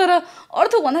गर्ने होइन तर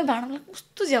अर्थ भन्दा भाडालाई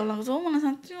कस्तो झ्याउ लाग्छ हौ मलाई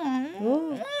साँच्चै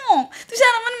त्यो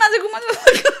सानो पनि माझेको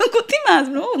कति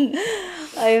माझ्नु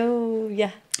आयो या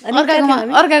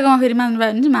अर्काकोमा फेरि मान्नु भयो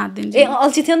भने चाहिँ मारिदिन्छु ए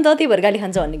अल्छी थियो नि त त्यही भएर गाली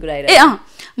खान्छ भन्ने कुरा ए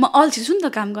म अल्छी छु नि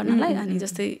त काम गर्नलाई अनि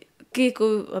जस्तै केको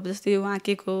अब जस्तै उहाँ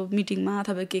केको मिटिङमा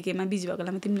अथवा केमा बिजी भएको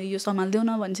बेलामा तिमीले यो सम्हाल्देऊ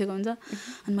न भनिसकेको हुन्छ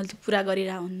अनि मैले त्यो पुरा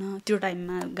गरिरहेको हुन्न त्यो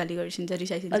टाइममा गाली गरिसिन्छ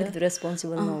रिसाइसिन्छ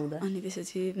रेस्पोन्सिबल नहुँदा अनि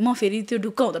त्यसपछि म फेरि त्यो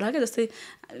ढुक्क हुँदैन क्या जस्तै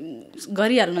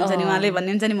गरिहाल्नुहुन्छ नि उहाँले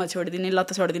भन्ने हुन्छ नि म छोडिदिने ल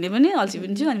त छोडिदिने पनि अल्छी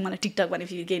पनि छु अनि मलाई टिकटक भने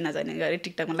फेरि केही नजाने गरेँ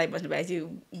टिकटकमा लाइभ बस्नु भएपछि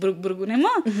बुरुक हुने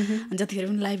म अनि जतिखेर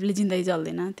पनि लाइभले जिन्दगी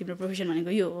चल्दैन तिम्रो प्रोफेसन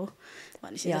भनेको यो हो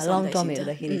लङ टर्म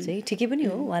हेर्दाखेरि चाहिँ ठिकै पनि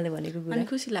हो उहाँले भनेको कुरा अनि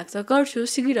खुसी लाग्छ गर्छु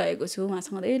सिकिरहेको छु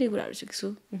उहाँसँग धेरै कुराहरू सिक्छु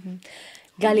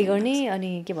गाली गर्ने अनि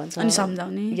के भन्छ अनि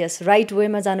सम्झाउने यस राइट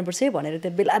वेमा जानुपर्छ है भनेर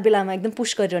त बेलामा एकदम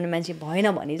पुस गरिरहने मान्छे भएन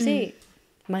भने चाहिँ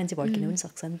मान्छे भड्किन पनि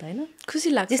सक्छ नि त होइन खुसी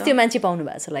लाग्छ त्यस्तै मान्छे पाउनु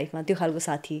भएको छ लाइफमा त्यो खालको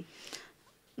साथी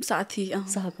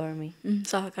सहकर्मी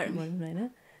होइन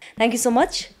थ्याङ्क यू सो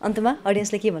मच अन्तमा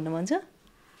अडियन्सले के भन्नु मन छ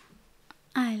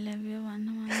आई लभ यु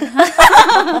भन्नु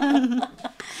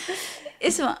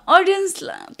यसो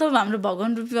अडियन्सलाई त हाम्रो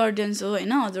भगवान् रूपी अडियन्स हो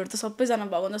होइन हजुर त सबैजना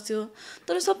भगवान् जस्तै हो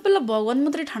तर सबैलाई भगवान्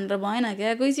मात्रै ठान्डा भएन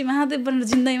क्या कोही चाहिँ महादेव बनेर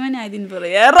जिन्दगीमा नि आइदिनु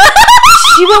पर्यो यार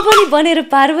शिव पनि बनेर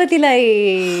पार्वतीलाई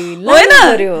होइन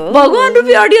भगवान्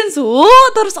रूपी अडियन्स हो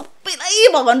तर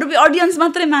सबैलाई भगवान् रूपी अडियन्स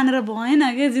मात्रै मानेर भएन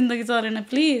क्या जिन्दगी चलेन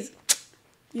प्लिज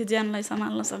यो ज्यानलाई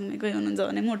सम्हाल्न सक्ने कोही हुनुहुन्छ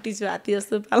भने मोटी छु हात्ती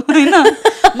जस्तो पाल्नु होइन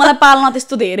मलाई पाल्न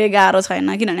त्यस्तो धेरै गाह्रो छैन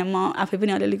किनभने म आफै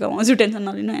पनि अलिअलि कमाउँछु टेन्सन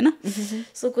नलिनु होइन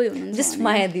सो कोही हुनुहुन्छ जस्ट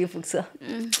माया दिए पुग्छ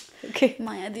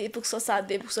माया दिए पुग्छ साथ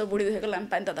दिए पुग्छ बुढी देखेको लाम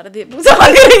पानी तताएर दिए पुग्छ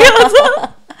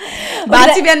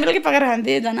भाजी बिहान बेलुकै पकाएर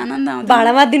खान्थे झन् आनन्द आउँथ्यो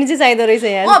भाडामा दिनु चाहिँ चाहिँदो रहेछ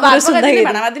यार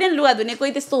भाडामा दिने लुगा धुने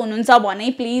कोही त्यस्तो हुनुहुन्छ भने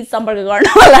प्लिज सम्पर्क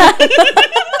गर्नु होला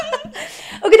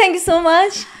okay thank you so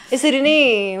much यसरी नै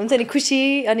हुन्छ नि खुसी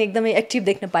अनि एकदमै एक्टिभ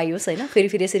देख्न पाइयोस् होइन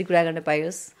फेरि यसरी कुरा गर्न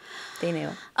पाइयोस् त्यही नै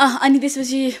हो अनि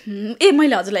त्यसपछि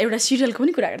मैले हजुरलाई एउटा सिरियलको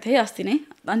पनि कुरा गरेको थिएँ अस्ति नै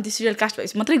अनि त्यो सिरियल कास्ट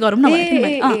भएपछि मात्रै गरौँ न भनेको थिएँ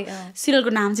मैले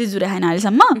सिरियलको नाम चाहिँ जुरे आएन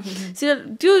अहिलेसम्म सिरियल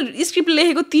त्यो स्क्रिप्ट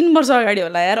लेखेको 3 वर्ष अगाडि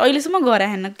होला यार अहिलेसम्म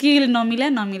गराएन केले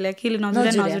नमिल्या केले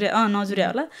नजुर्या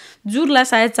होला जुरलाई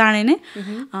सायद चाँडै नै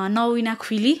नबिना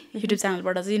खिली युट्युब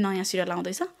च्यानलबाट चाहिँ नयाँ सिरियल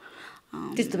आउँदैछ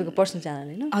त्यस्तो तपाईँको पर्सनल च्यानल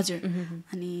होइन हजुर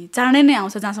अनि चाँडै नै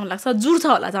आउँछ जहाँसम्म लाग्छ जुर छ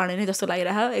होला चाँडै नै जस्तो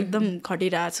लागिरहेको एकदम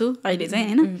खटिरहेको छु अहिले चाहिँ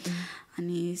होइन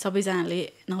अनि सबैजनाले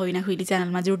नबिना खिली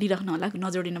च्यानलमा जोडिराख्नु होला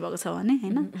नजोडिनु भएको छ भने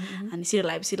होइन अनि सिरियल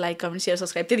आएपछि लाइक कमेन्ट सेयर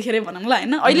सब्सक्राइब त्यतिखेरै भनौँ ल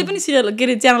होइन अहिले पनि सिरियल के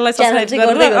अरे च्यानललाई सब्सक्राइब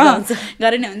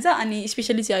गरे नै हुन्छ अनि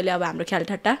स्पेसली चाहिँ अहिले अब हाम्रो ख्याल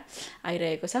ठट्टा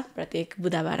आइरहेको छ प्रत्येक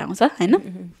बुधबार आउँछ होइन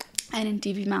एनएन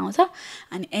टिभीमा आउँछ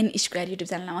अनि एन स्क्वायर युट्युब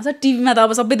च्यानलमा आउँछ टिभीमा त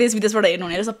अब सबै देश विदेशबाट हेर्नु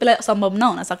भनेर सबैलाई सम्भव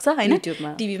नहुनसक्छ होइन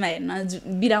टिभीमा हेर्न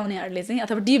बिराउनेहरूले चाहिँ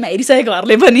अथवा टिभीमा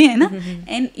हेरिसकेकोहरूले पनि होइन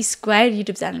एन स्क्वायर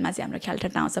युट्युब च्यानलमा चाहिँ हाम्रो ख्याल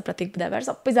ठट्टा आउँछ प्रत्येक बुधबार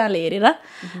सबैजनाले हेरेर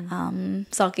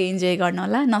सके इन्जोय गर्नु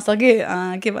होला नसके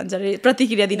के भन्छ अरे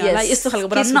प्रतिक्रिया दिनु होला यस्तो खालको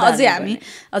बनाउनु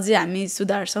अझै हामी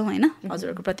सुधार्छौँ होइन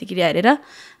हजुरहरूको प्रतिक्रिया हेरेर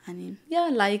अनि या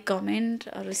लाइक कमेन्ट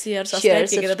अरू सेयर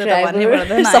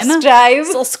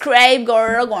सब्सक्राइब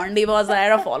गरेर घन्टी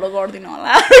बजाएर फलो गरिदिनु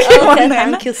होला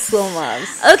thank you so much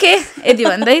okay यति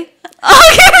भन्दै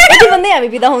हामी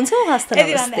बिदा हुन्छौँ हस्त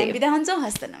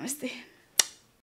नमस्ते